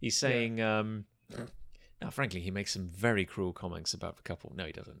 He's saying, now frankly, he makes some very cruel comments about the couple. No,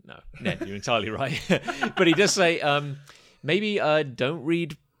 he doesn't. No, Ned, you're entirely right. But he does say, maybe don't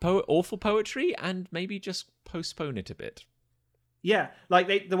read awful poetry and maybe just postpone it a bit. Yeah,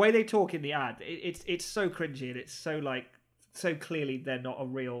 like the way they talk in the ad, it's so cringy and it's so like so clearly they're not a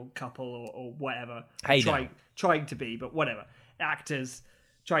real couple or whatever. Hey, trying to be, but whatever. Actors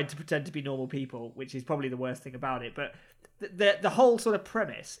trying to pretend to be normal people, which is probably the worst thing about it. But the whole sort of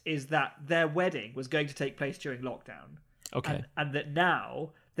premise is that their wedding was going to take place during lockdown. Okay. And that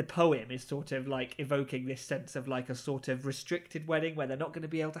now the poem is sort of like evoking this sense of like a sort of restricted wedding where they're not going to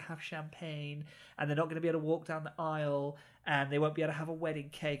be able to have champagne and they're not going to be able to walk down the aisle and they won't be able to have a wedding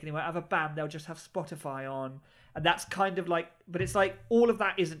cake and they won't have a band, they'll just have Spotify on. And that's kind of like, but it's like all of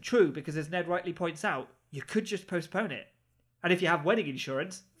that isn't true because as Ned rightly points out, you could just postpone it. And if you have wedding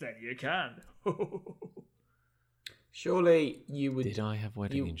insurance, then you can. Surely you would. Did I have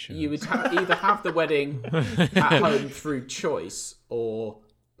wedding insurance? You would either have the wedding at home through choice or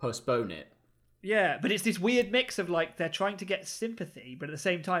postpone it. Yeah, but it's this weird mix of like they're trying to get sympathy, but at the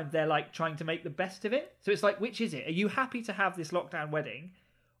same time they're like trying to make the best of it. So it's like, which is it? Are you happy to have this lockdown wedding,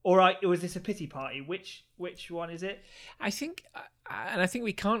 or is this a pity party? Which one is it? I think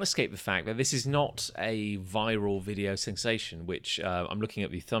we can't escape the fact that this is not a viral video sensation. Which I'm looking at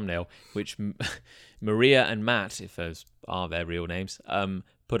the thumbnail, which Maria and Matt, if those are their real names,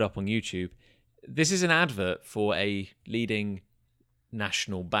 put up on YouTube. This is an advert for a leading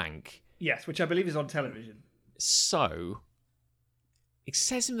national bank. Yes, which I believe is on television. So, it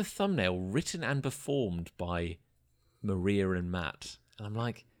says in the thumbnail, written and performed by Maria and Matt. And I'm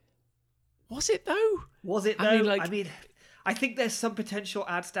like, was it though? Was it though? I mean, I think there's some potential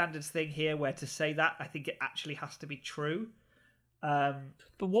ad standards thing here where to say that, I think it actually has to be true. But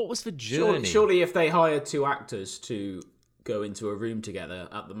what was the journey? Surely if they hired two actors to go into a room together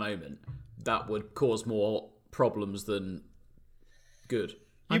at the moment, that would cause more problems than good.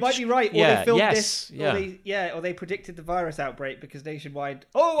 You might be right. Or they filmed this. Or they predicted the virus outbreak because nationwide.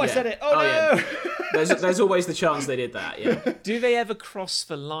 Oh, I said it. Oh no. Yeah. There's always the chance they did that. Yeah. Do they ever cross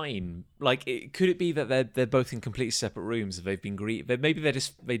the line? Like, could it be that they're both in completely separate rooms? They've been maybe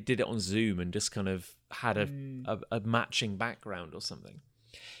they did it on Zoom and just kind of had a matching background or something.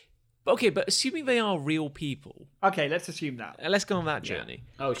 Okay, but assuming they are real people. Okay, let's assume that. Let's go on that journey.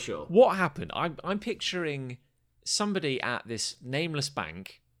 Yeah. Oh, sure. What happened? I'm picturing somebody at this nameless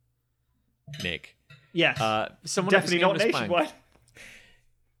bank. Nick. Yes. Someone definitely not nationwide.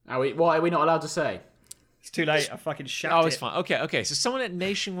 Why are we not allowed to say? It's too late. I fucking shouted. Oh, it's fine. Okay. So someone at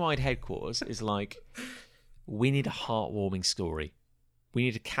nationwide headquarters is like, we need a heartwarming story. We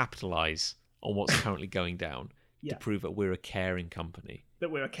need to capitalise on what's currently going down to prove that we're a caring company.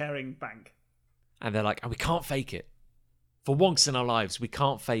 That we're a caring bank. And they're like, we can't fake it. For once in our lives, we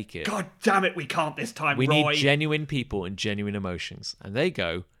can't fake it. God damn it, we can't this time, We Roy. need genuine people and genuine emotions. And they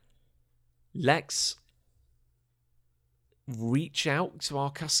go, let's reach out to our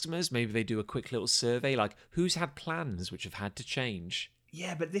customers. Maybe they do a quick little survey, like who's had plans which have had to change.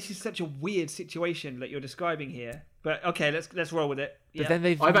 Yeah, but this is such a weird situation that you're describing here. But okay, let's roll with it. But then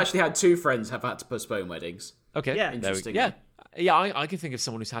I've actually had two friends have had to postpone weddings. Okay, yeah, interesting. Yeah, I can think of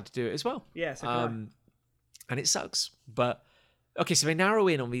someone who's had to do it as well. Yeah, so and it sucks. But okay, so they narrow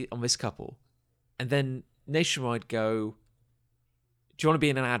in on this couple, and then nationwide go, do you want to be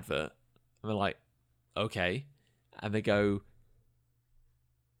in an advert? And they're like, okay. And they go,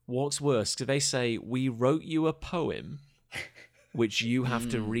 what's worse? Do they say, we wrote you a poem which you have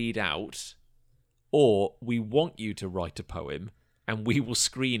to read out, or we want you to write a poem and we will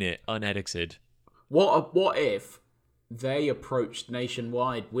screen it unedited? What if they approached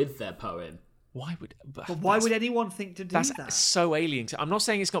Nationwide with their poem? Why would? But why would anyone think to do that? That's so alien. I'm not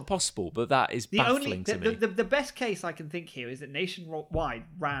saying it's not possible, but that is baffling to me. The best case I can think here is that Nationwide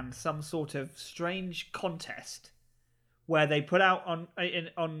ran some sort of strange contest where they put out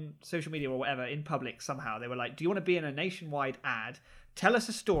on social media or whatever in public somehow. They were like, "Do you want to be in a Nationwide ad? Tell us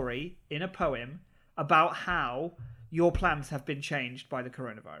a story in a poem about how your plans have been changed by the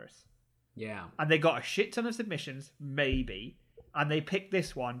coronavirus." Yeah. And they got a shit ton of submissions, maybe. And they picked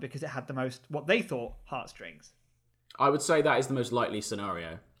this one because it had the most, what they thought, heartstrings. I would say that is the most likely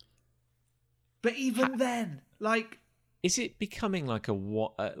scenario. But even then, like... Is it becoming like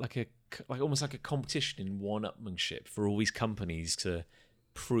almost like a competition in one-upmanship for all these companies to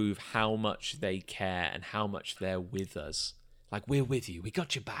prove how much they care and how much they're with us? Like, we're with you, we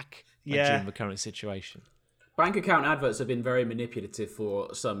got your back. Like, during the current situation. Bank account adverts have been very manipulative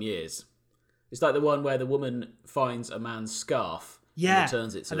for some years. It's like the one where the woman finds a man's scarf and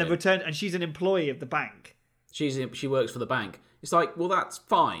returns it to him. And she's an employee of the bank. She works for the bank. It's like, well, that's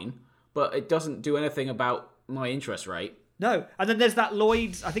fine, but it doesn't do anything about my interest rate. No, and then there's that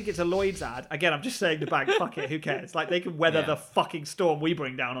Lloyd's, I think it's a Lloyd's ad. Again, I'm just saying the bank, fuck it, who cares? Like, they can weather the fucking storm we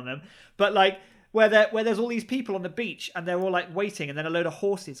bring down on them. But, like, where there's all these people on the beach and they're all, like, waiting, and then a load of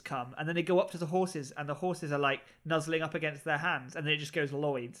horses come, and then they go up to the horses, and the horses are, like, nuzzling up against their hands, and then it just goes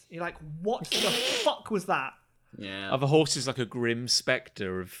Lloyd's. You're like, what the fuck was that? Yeah. Are the horses like a grim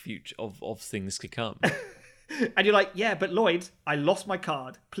spectre of of things to come? And you're like, yeah, but Lloyd's, I lost my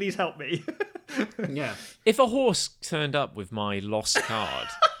card. Please help me. Yeah. If a horse turned up with my lost card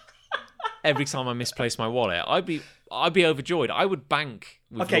every time I misplaced my wallet, I'd be overjoyed. I would bank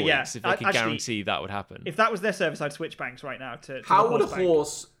with Lloyd's if I could guarantee that would happen. If that was their service, I'd switch banks right now to How would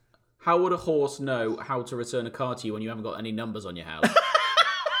a horse know how to return a card to you when you haven't got any numbers on your house?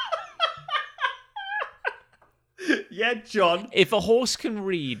 Yeah, John. If a horse can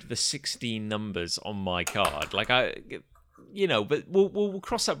read the 16 numbers on my card, like but we'll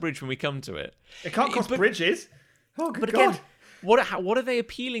cross that bridge when we come to it. It can't cross bridges. Oh, good but God. Again, what are they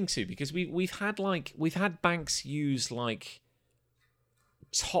appealing to? Because we've had banks use like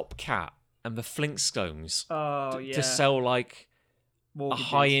Top Cat and the Flintstones to sell like mortgages. A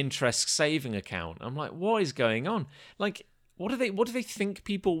high interest saving account. I'm like, what is going on? Like, what do they think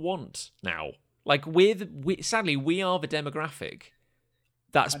people want now? Like, sadly, we are the demographic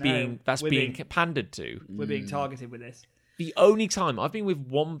that's being pandered to. We're being targeted with this. The only time I've been with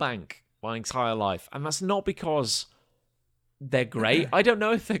one bank my entire life, and that's not because they're great. I don't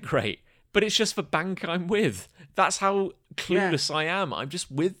know if they're great, but it's just the bank I'm with. That's how clueless I am. I'm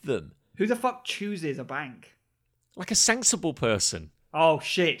just with them. Who the fuck chooses a bank? Like a sensible person. Oh,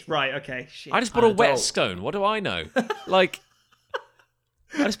 shit. Right, okay. Shit. I just bought a whetstone. What do I know? Like...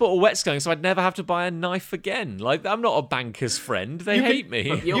 I just bought a whetstone so I'd never have to buy a knife again. Like, I'm not a banker's friend. They hate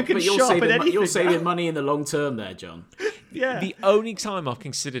me. You're saving money in the long term there, John. Yeah. The only time I've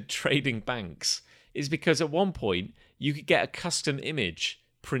considered trading banks is because at one point you could get a custom image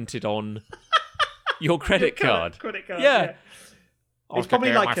printed on your credit card. Yeah. It's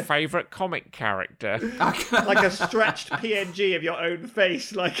probably like my favourite comic character. Like a stretched PNG of your own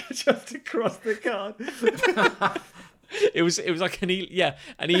face, like just across the card. It was like an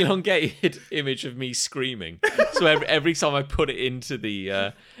elongated image of me screaming. So every time I put it into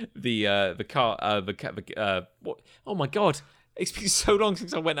the car, what? Oh my God! It's been so long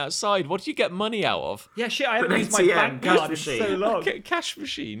since I went outside. What do you get money out of? Yeah, shit. I haven't used my bank card in so long. Cash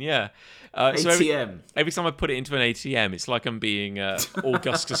machine, yeah. ATM. So every time I put it into an ATM, it's like I'm being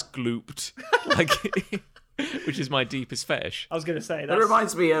Augustus glooped, like, which is my deepest fetish. I was going to say that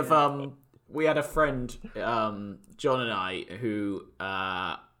reminds me of we had a friend, John and I, who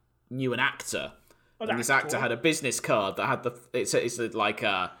knew an actor. And this actor had a business card that had it's like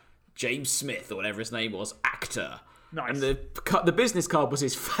James Smith or whatever his name was, actor. Nice. And the business card was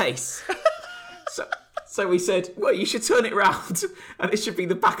his face. So we said, well, you should turn it round and it should be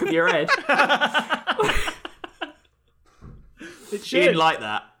the back of your head. He didn't like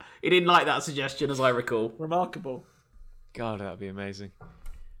that. He didn't like that suggestion, as I recall. Remarkable. God, that'd be amazing.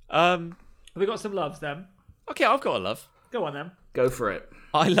 Have we got some loves then? Okay, I've got a love. Go on then. Go for it.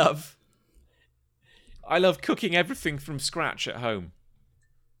 I love cooking everything from scratch at home.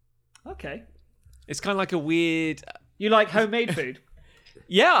 Okay. It's kind of like a weird... You like homemade food?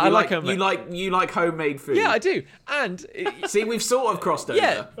 Yeah, I like homemade. You like homemade food? Yeah, I do. And... See, we've sort of crossed over.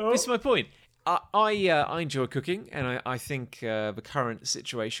 Yeah, this is my point. I enjoy cooking, and I think the current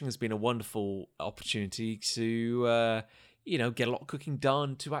situation has been a wonderful opportunity to... get a lot of cooking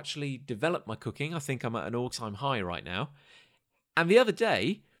done, to actually develop my cooking. I think I'm at an all-time high right now. And the other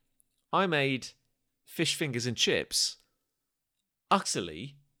day, I made fish fingers and chips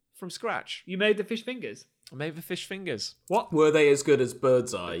utterly from scratch. You made the fish fingers? I made the fish fingers. What? Were they as good as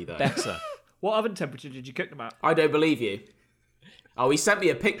bird's eye, though? Better. What oven temperature did you cook them at? I don't believe you. Oh, he sent me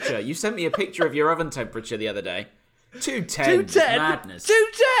a picture. You sent me a picture of your oven temperature the other day. 210. 210? Madness.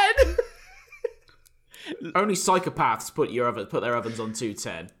 210? Only psychopaths put their ovens on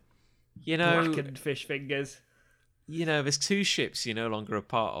 210. You know, Blackened fish fingers. there's two ships you're no longer a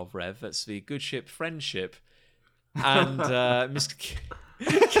part of, Rev. That's the good ship, friendship, and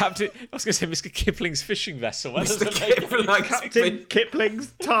Captain. I was going to say Mr. Kipling's fishing vessel. Captain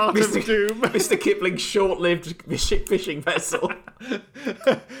Kipling's Tart of Doom. Mr. Kipling's short-lived fishing vessel.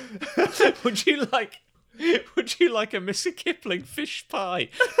 Would you like a Mr. Kipling fish pie?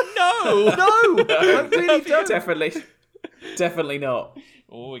 No, No, I really don't. Definitely not.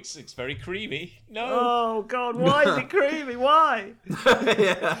 Oh, it's very creamy. No. Oh God, why is it creamy? Why?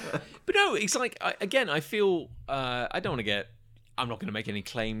 Yeah. But no, it's like I feel I don't want to get. I'm not going to make any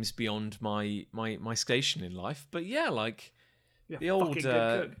claims beyond my station in life. But yeah, like the old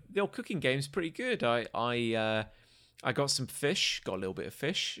cooking game's pretty good. I got some fish, got a little bit of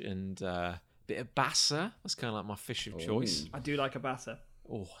fish, and a bit of bassa. That's kind of like my fish of choice. I do like a bassa.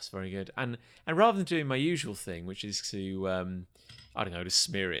 Oh, it's very good. And rather than doing my usual thing, which is to I don't know, to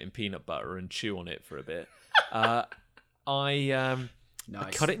smear it in peanut butter and chew on it for a bit, I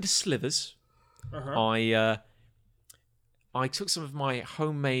cut it into slivers. Uh-huh. I took some of my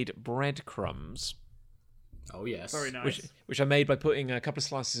homemade breadcrumbs. Oh yes, very nice. Which I made by putting a couple of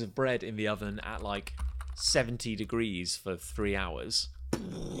slices of bread in the oven at like 70 degrees for 3 hours,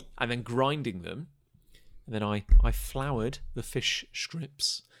 and then grinding them. And then I floured the fish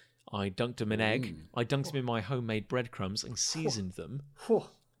strips. I dunked them in egg. I dunked them in my homemade breadcrumbs and seasoned them.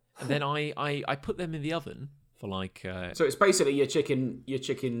 And then I put them in the oven for like. So it's basically your chicken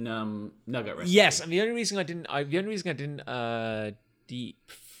nugget recipe. Yes, and the only reason I didn't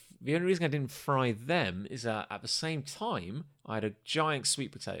fry them is that at the same time I had a giant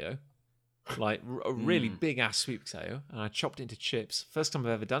sweet potato, like a really big ass sweet potato, and I chopped it into chips. First time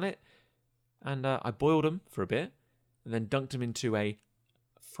I've ever done it. And I boiled them for a bit, and then dunked them into a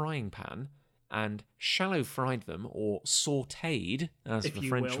frying pan and shallow fried them, or sautéed, as the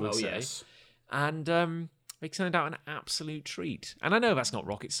French would say. Yes. And they turned out an absolute treat. And I know that's not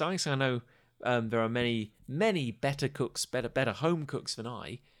rocket science. I know there are many, many better cooks, better home cooks than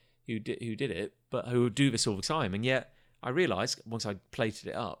I, who did it, but who do this all the time. And yet I realised once I plated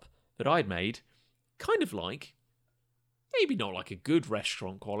it up that I'd made kind of like. Maybe not like a good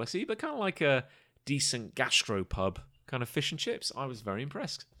restaurant quality, but kind of like a decent gastropub kind of fish and chips. I was very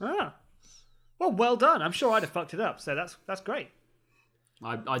impressed. Well done. I'm sure I'd have fucked it up, so that's great.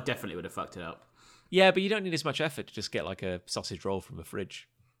 I definitely would have fucked it up. Yeah, but you don't need as much effort to just get like a sausage roll from the fridge.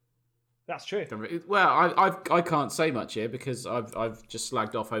 That's true. Well, I can't say much here because I've just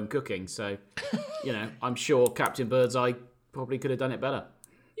slagged off home cooking, so I'm sure Captain Birdseye probably could have done it better.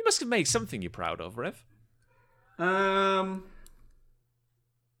 You must have made something you're proud of, Rev.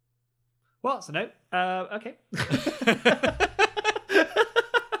 What's the note? Okay.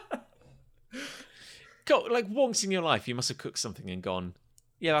 God, like once in your life, you must have cooked something and gone,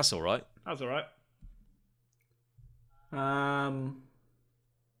 yeah, that's all right. That's all right.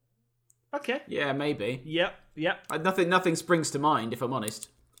 Okay. Yeah, maybe. Yep. Nothing springs to mind, if I'm honest.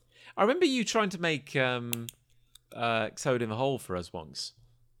 I remember you trying to make Toad in the Hole for us once.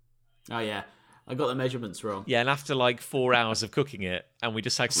 Oh yeah. I got the measurements wrong. Yeah, and after like 4 hours of cooking it, and we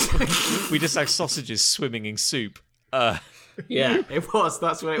just had sausages swimming in soup. Yeah, it was.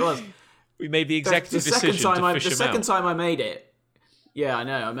 That's what it was. We made the executive decision to fish them out. The second time I made it, yeah, I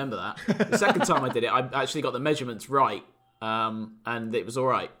know, I remember that. The second time I did it, I actually got the measurements right, and it was all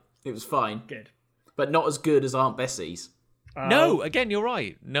right. It was fine. Good, but not as good as Aunt Bessie's. No, again, you're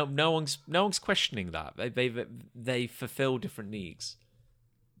right. No one's questioning that. They fulfill different needs.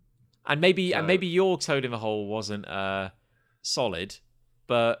 And maybe your Toad in the Hole wasn't solid,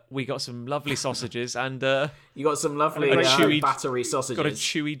 but we got some lovely sausages and you got some lovely battery sausages. Got a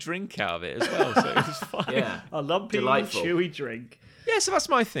chewy drink out of it as well, so it was fine. Yeah, a lumpy, delightful. chewy drink. Yeah, so that's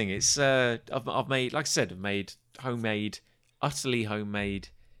my thing. It's I've made, like I said, I've made utterly homemade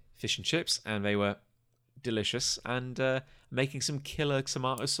fish and chips, and they were delicious. And making some killer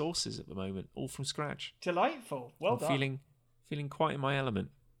tomato sauces at the moment, all from scratch. Delightful. Well done. Feeling quite in my element.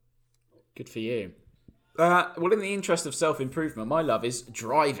 Good for you. Well, in the interest of self-improvement, my love is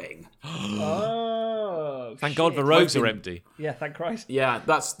driving. Thank God the roads are empty. Yeah, thank Christ. Yeah,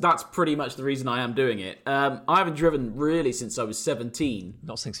 that's pretty much the reason I am doing it. I haven't driven really since I was 17.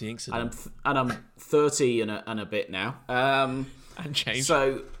 Not since the incident. And I'm 30 and a bit now. And change.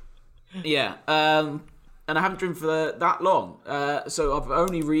 So, yeah. And I haven't driven for that long. So I've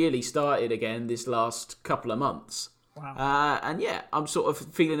only really started again this last couple of months. Wow. And yeah, I'm sort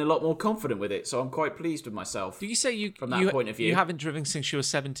of feeling a lot more confident with it, so I'm quite pleased with myself. Did you say from that point of view? You haven't driven since you were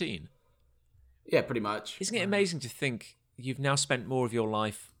 17? Yeah, pretty much. Isn't it amazing to think you've now spent more of your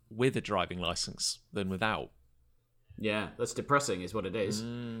life with a driving license than without? Yeah, that's depressing, is what it is.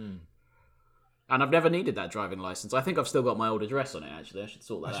 And I've never needed that driving license. I think I've still got my old address on it. Actually, I should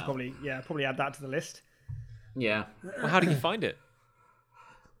sort that out. Probably add that to the list. Yeah. Well, how do you find it?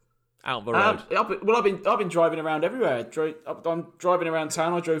 Out the road. I've been driving around everywhere. I'm driving around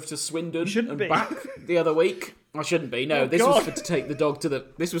town. I drove to Swindon and back the other week. I shouldn't be. No, this was to take the dog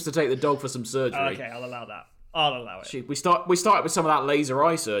This was to take the dog for some surgery. Okay, I'll allow that. I'll allow it. We started with some of that laser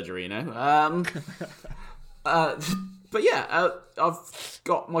eye surgery, you know. But yeah, I've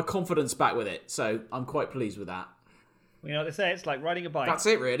got my confidence back with it, so I'm quite pleased with that. You know what they say? It's like riding a bike. That's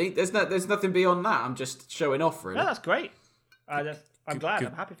it, really. There's nothing beyond that. I'm just showing off, really. No, that's great. I'm glad.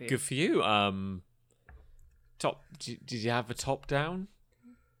 I'm happy for you. Good for you. Did you have a top down?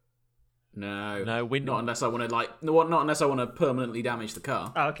 No, window. Not unless I want to not unless I want to permanently damage the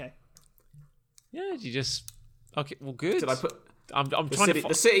car. Oh, okay. Yeah, you just okay. Well, good. Did I put? I'm trying to.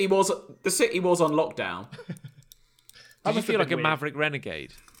 The city was on lockdown. Did you feel like a maverick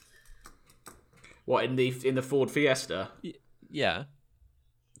renegade? What in the Ford Fiesta? Yeah.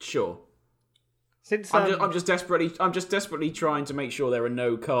 Sure. Since I'm just desperately trying to make sure there are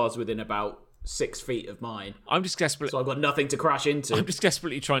no cars within about 6 feet of mine. I'm just desperate. So I've got nothing to crash into. I'm just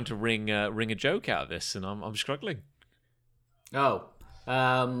desperately trying to wring a joke out of this, and I'm struggling. Oh,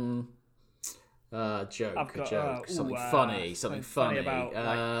 joke. Something funny about.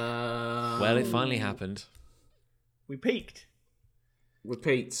 Well, it finally happened. We peaked. We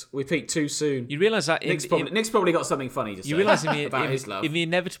peaked too soon. You realise that Nick's probably got something funny to say. You realise about his love. in the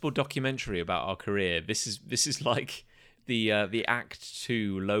inevitable documentary about our career, this is like the Act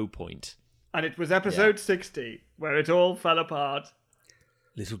 2 low point. And it was episode 60 where it all fell apart.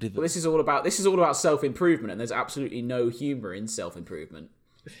 Little did this is all about self-improvement, and there's absolutely no humour in self-improvement.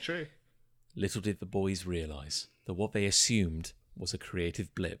 It's true. Little did the boys realise that what they assumed was a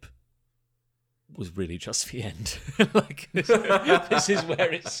creative blip was really just the end. Like this is where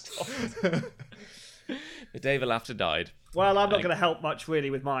it stopped. The day the laughter died. Well, I'm not going to help much really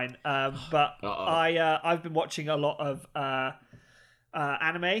with mine, but I've been watching a lot of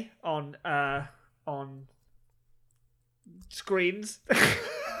anime on screens.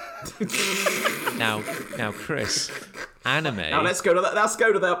 Now, Chris, anime. Now let's go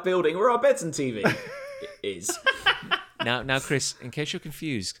to that building where our beds and TV is. Now, Chris, in case you're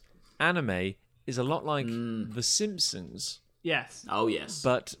confused, anime is a lot like The Simpsons. Yes. Oh, yes.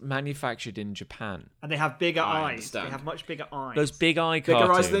 But manufactured in Japan. And they have bigger eyes. Understand. They have much bigger eyes. Those big eye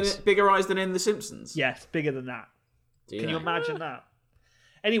cartoons. Bigger eyes than in The Simpsons? Yes, bigger than that. Can you imagine that?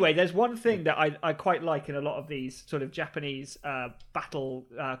 Anyway, there's one thing that I quite like in a lot of these sort of Japanese battle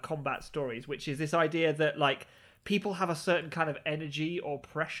combat stories, which is this idea that like people have a certain kind of energy or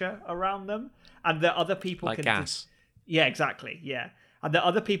pressure around them, and that other people like can gas. Yeah, exactly. Yeah, and that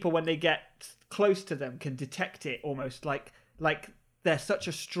other people, when they get close to them, can detect it almost like they're such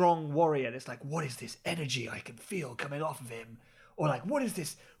a strong warrior. It's like, what is this energy I can feel coming off of him? Or like, what is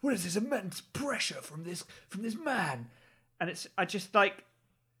this immense pressure from this man? And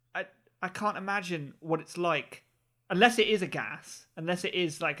I can't imagine what it's like, unless it is a gas, unless it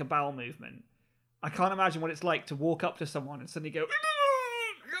is like a bowel movement. I can't imagine what it's like to walk up to someone and suddenly go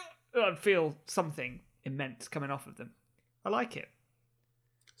and feel something immense coming off of them. I like it.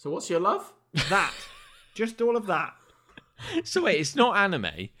 So what's your love? That. Just all of that. So wait, it's not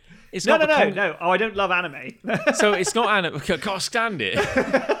anime. It's No. not Oh, I don't love anime. So it's not anime. I can't stand it.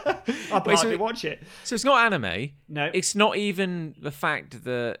 I'll hardly watch it. So it's not anime. No. It's not even the fact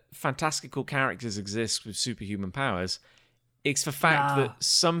that fantastical characters exist with superhuman powers. It's the fact that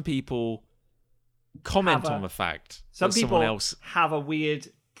some people comment on the fact some that people someone else have a weird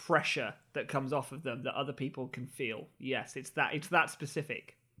pressure that comes off of them that other people can feel. Yes, it's that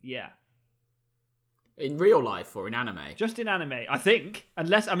specific. Yeah. In real life or in anime? Just in anime, I think.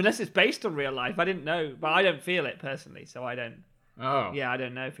 Unless it's based on real life. I didn't know, but I don't feel it personally, so I don't. Oh. Yeah, I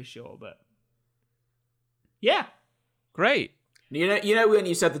don't know for sure, but yeah. Great. You know when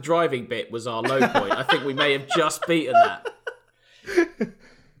you said the driving bit was our low point, I think we may have just beaten that.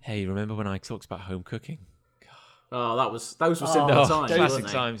 Hey, remember when I talked about home cooking? Oh, those were simple times. Classic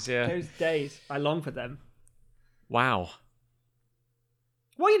times, yeah. Those days, I long for them. Wow.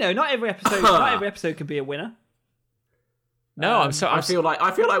 Well, not every episode can be a winner. No, I feel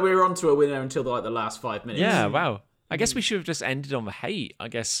like we were onto a winner until the last 5 minutes. Yeah, wow. I guess we should have just ended on the hate, I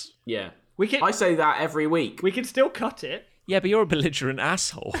guess. Yeah. I say that every week. We can still cut it. Yeah, but you're a belligerent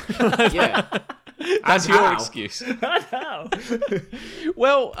asshole. Yeah. That's your excuse. How?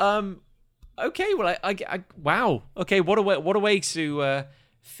 Well, okay. Well, I wow. Okay, what a way to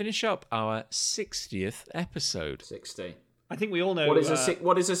finish up our 60th episode. 60. I think we all know. What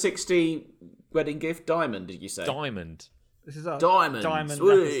is a 60 wedding gift? Diamond? Did you say? Diamond. This is our diamond. diamond.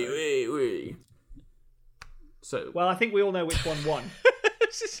 Wee. So Well, I think we all know which one won.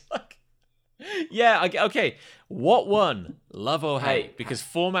 It's just like, yeah, okay. What won? Love or hate? Hate. Because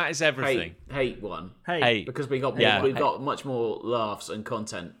format is everything. hate one. Hey, Because we got got much more laughs and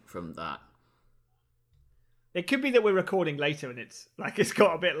content from that. it could be that we're recording later and it's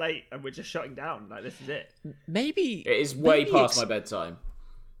got a bit late and we're just shutting down. Like, this is it. Maybe It is way maybe past it's- my bedtime.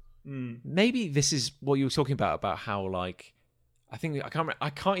 Maybe this is what you were talking about how like I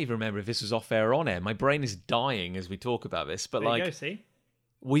can't even remember if this was off air or on air. My brain is dying as we talk about this, but There like you go, see?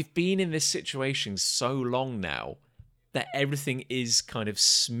 we've been in this situation so long now that everything is kind of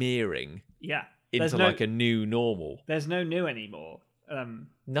smearing Yeah. into like a new normal. There's no new anymore.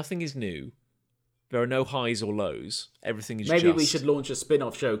 Nothing is new. There are no highs or lows. Everything is Maybe we should launch a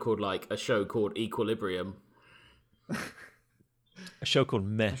spin-off show called Equilibrium. a show called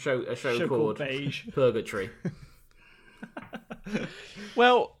Meh. A show Show called called Beige. Purgatory.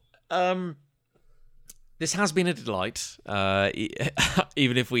 Well, this has been a delight.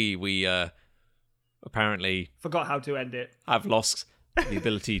 Even if we apparently Forgot how to end it. have lost the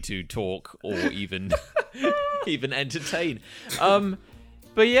ability to talk or even even entertain.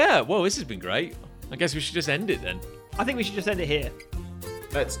 But yeah, well, this has been great. I guess we should just end it then. I think we should just end it here.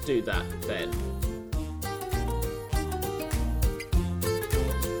 Let's do that then.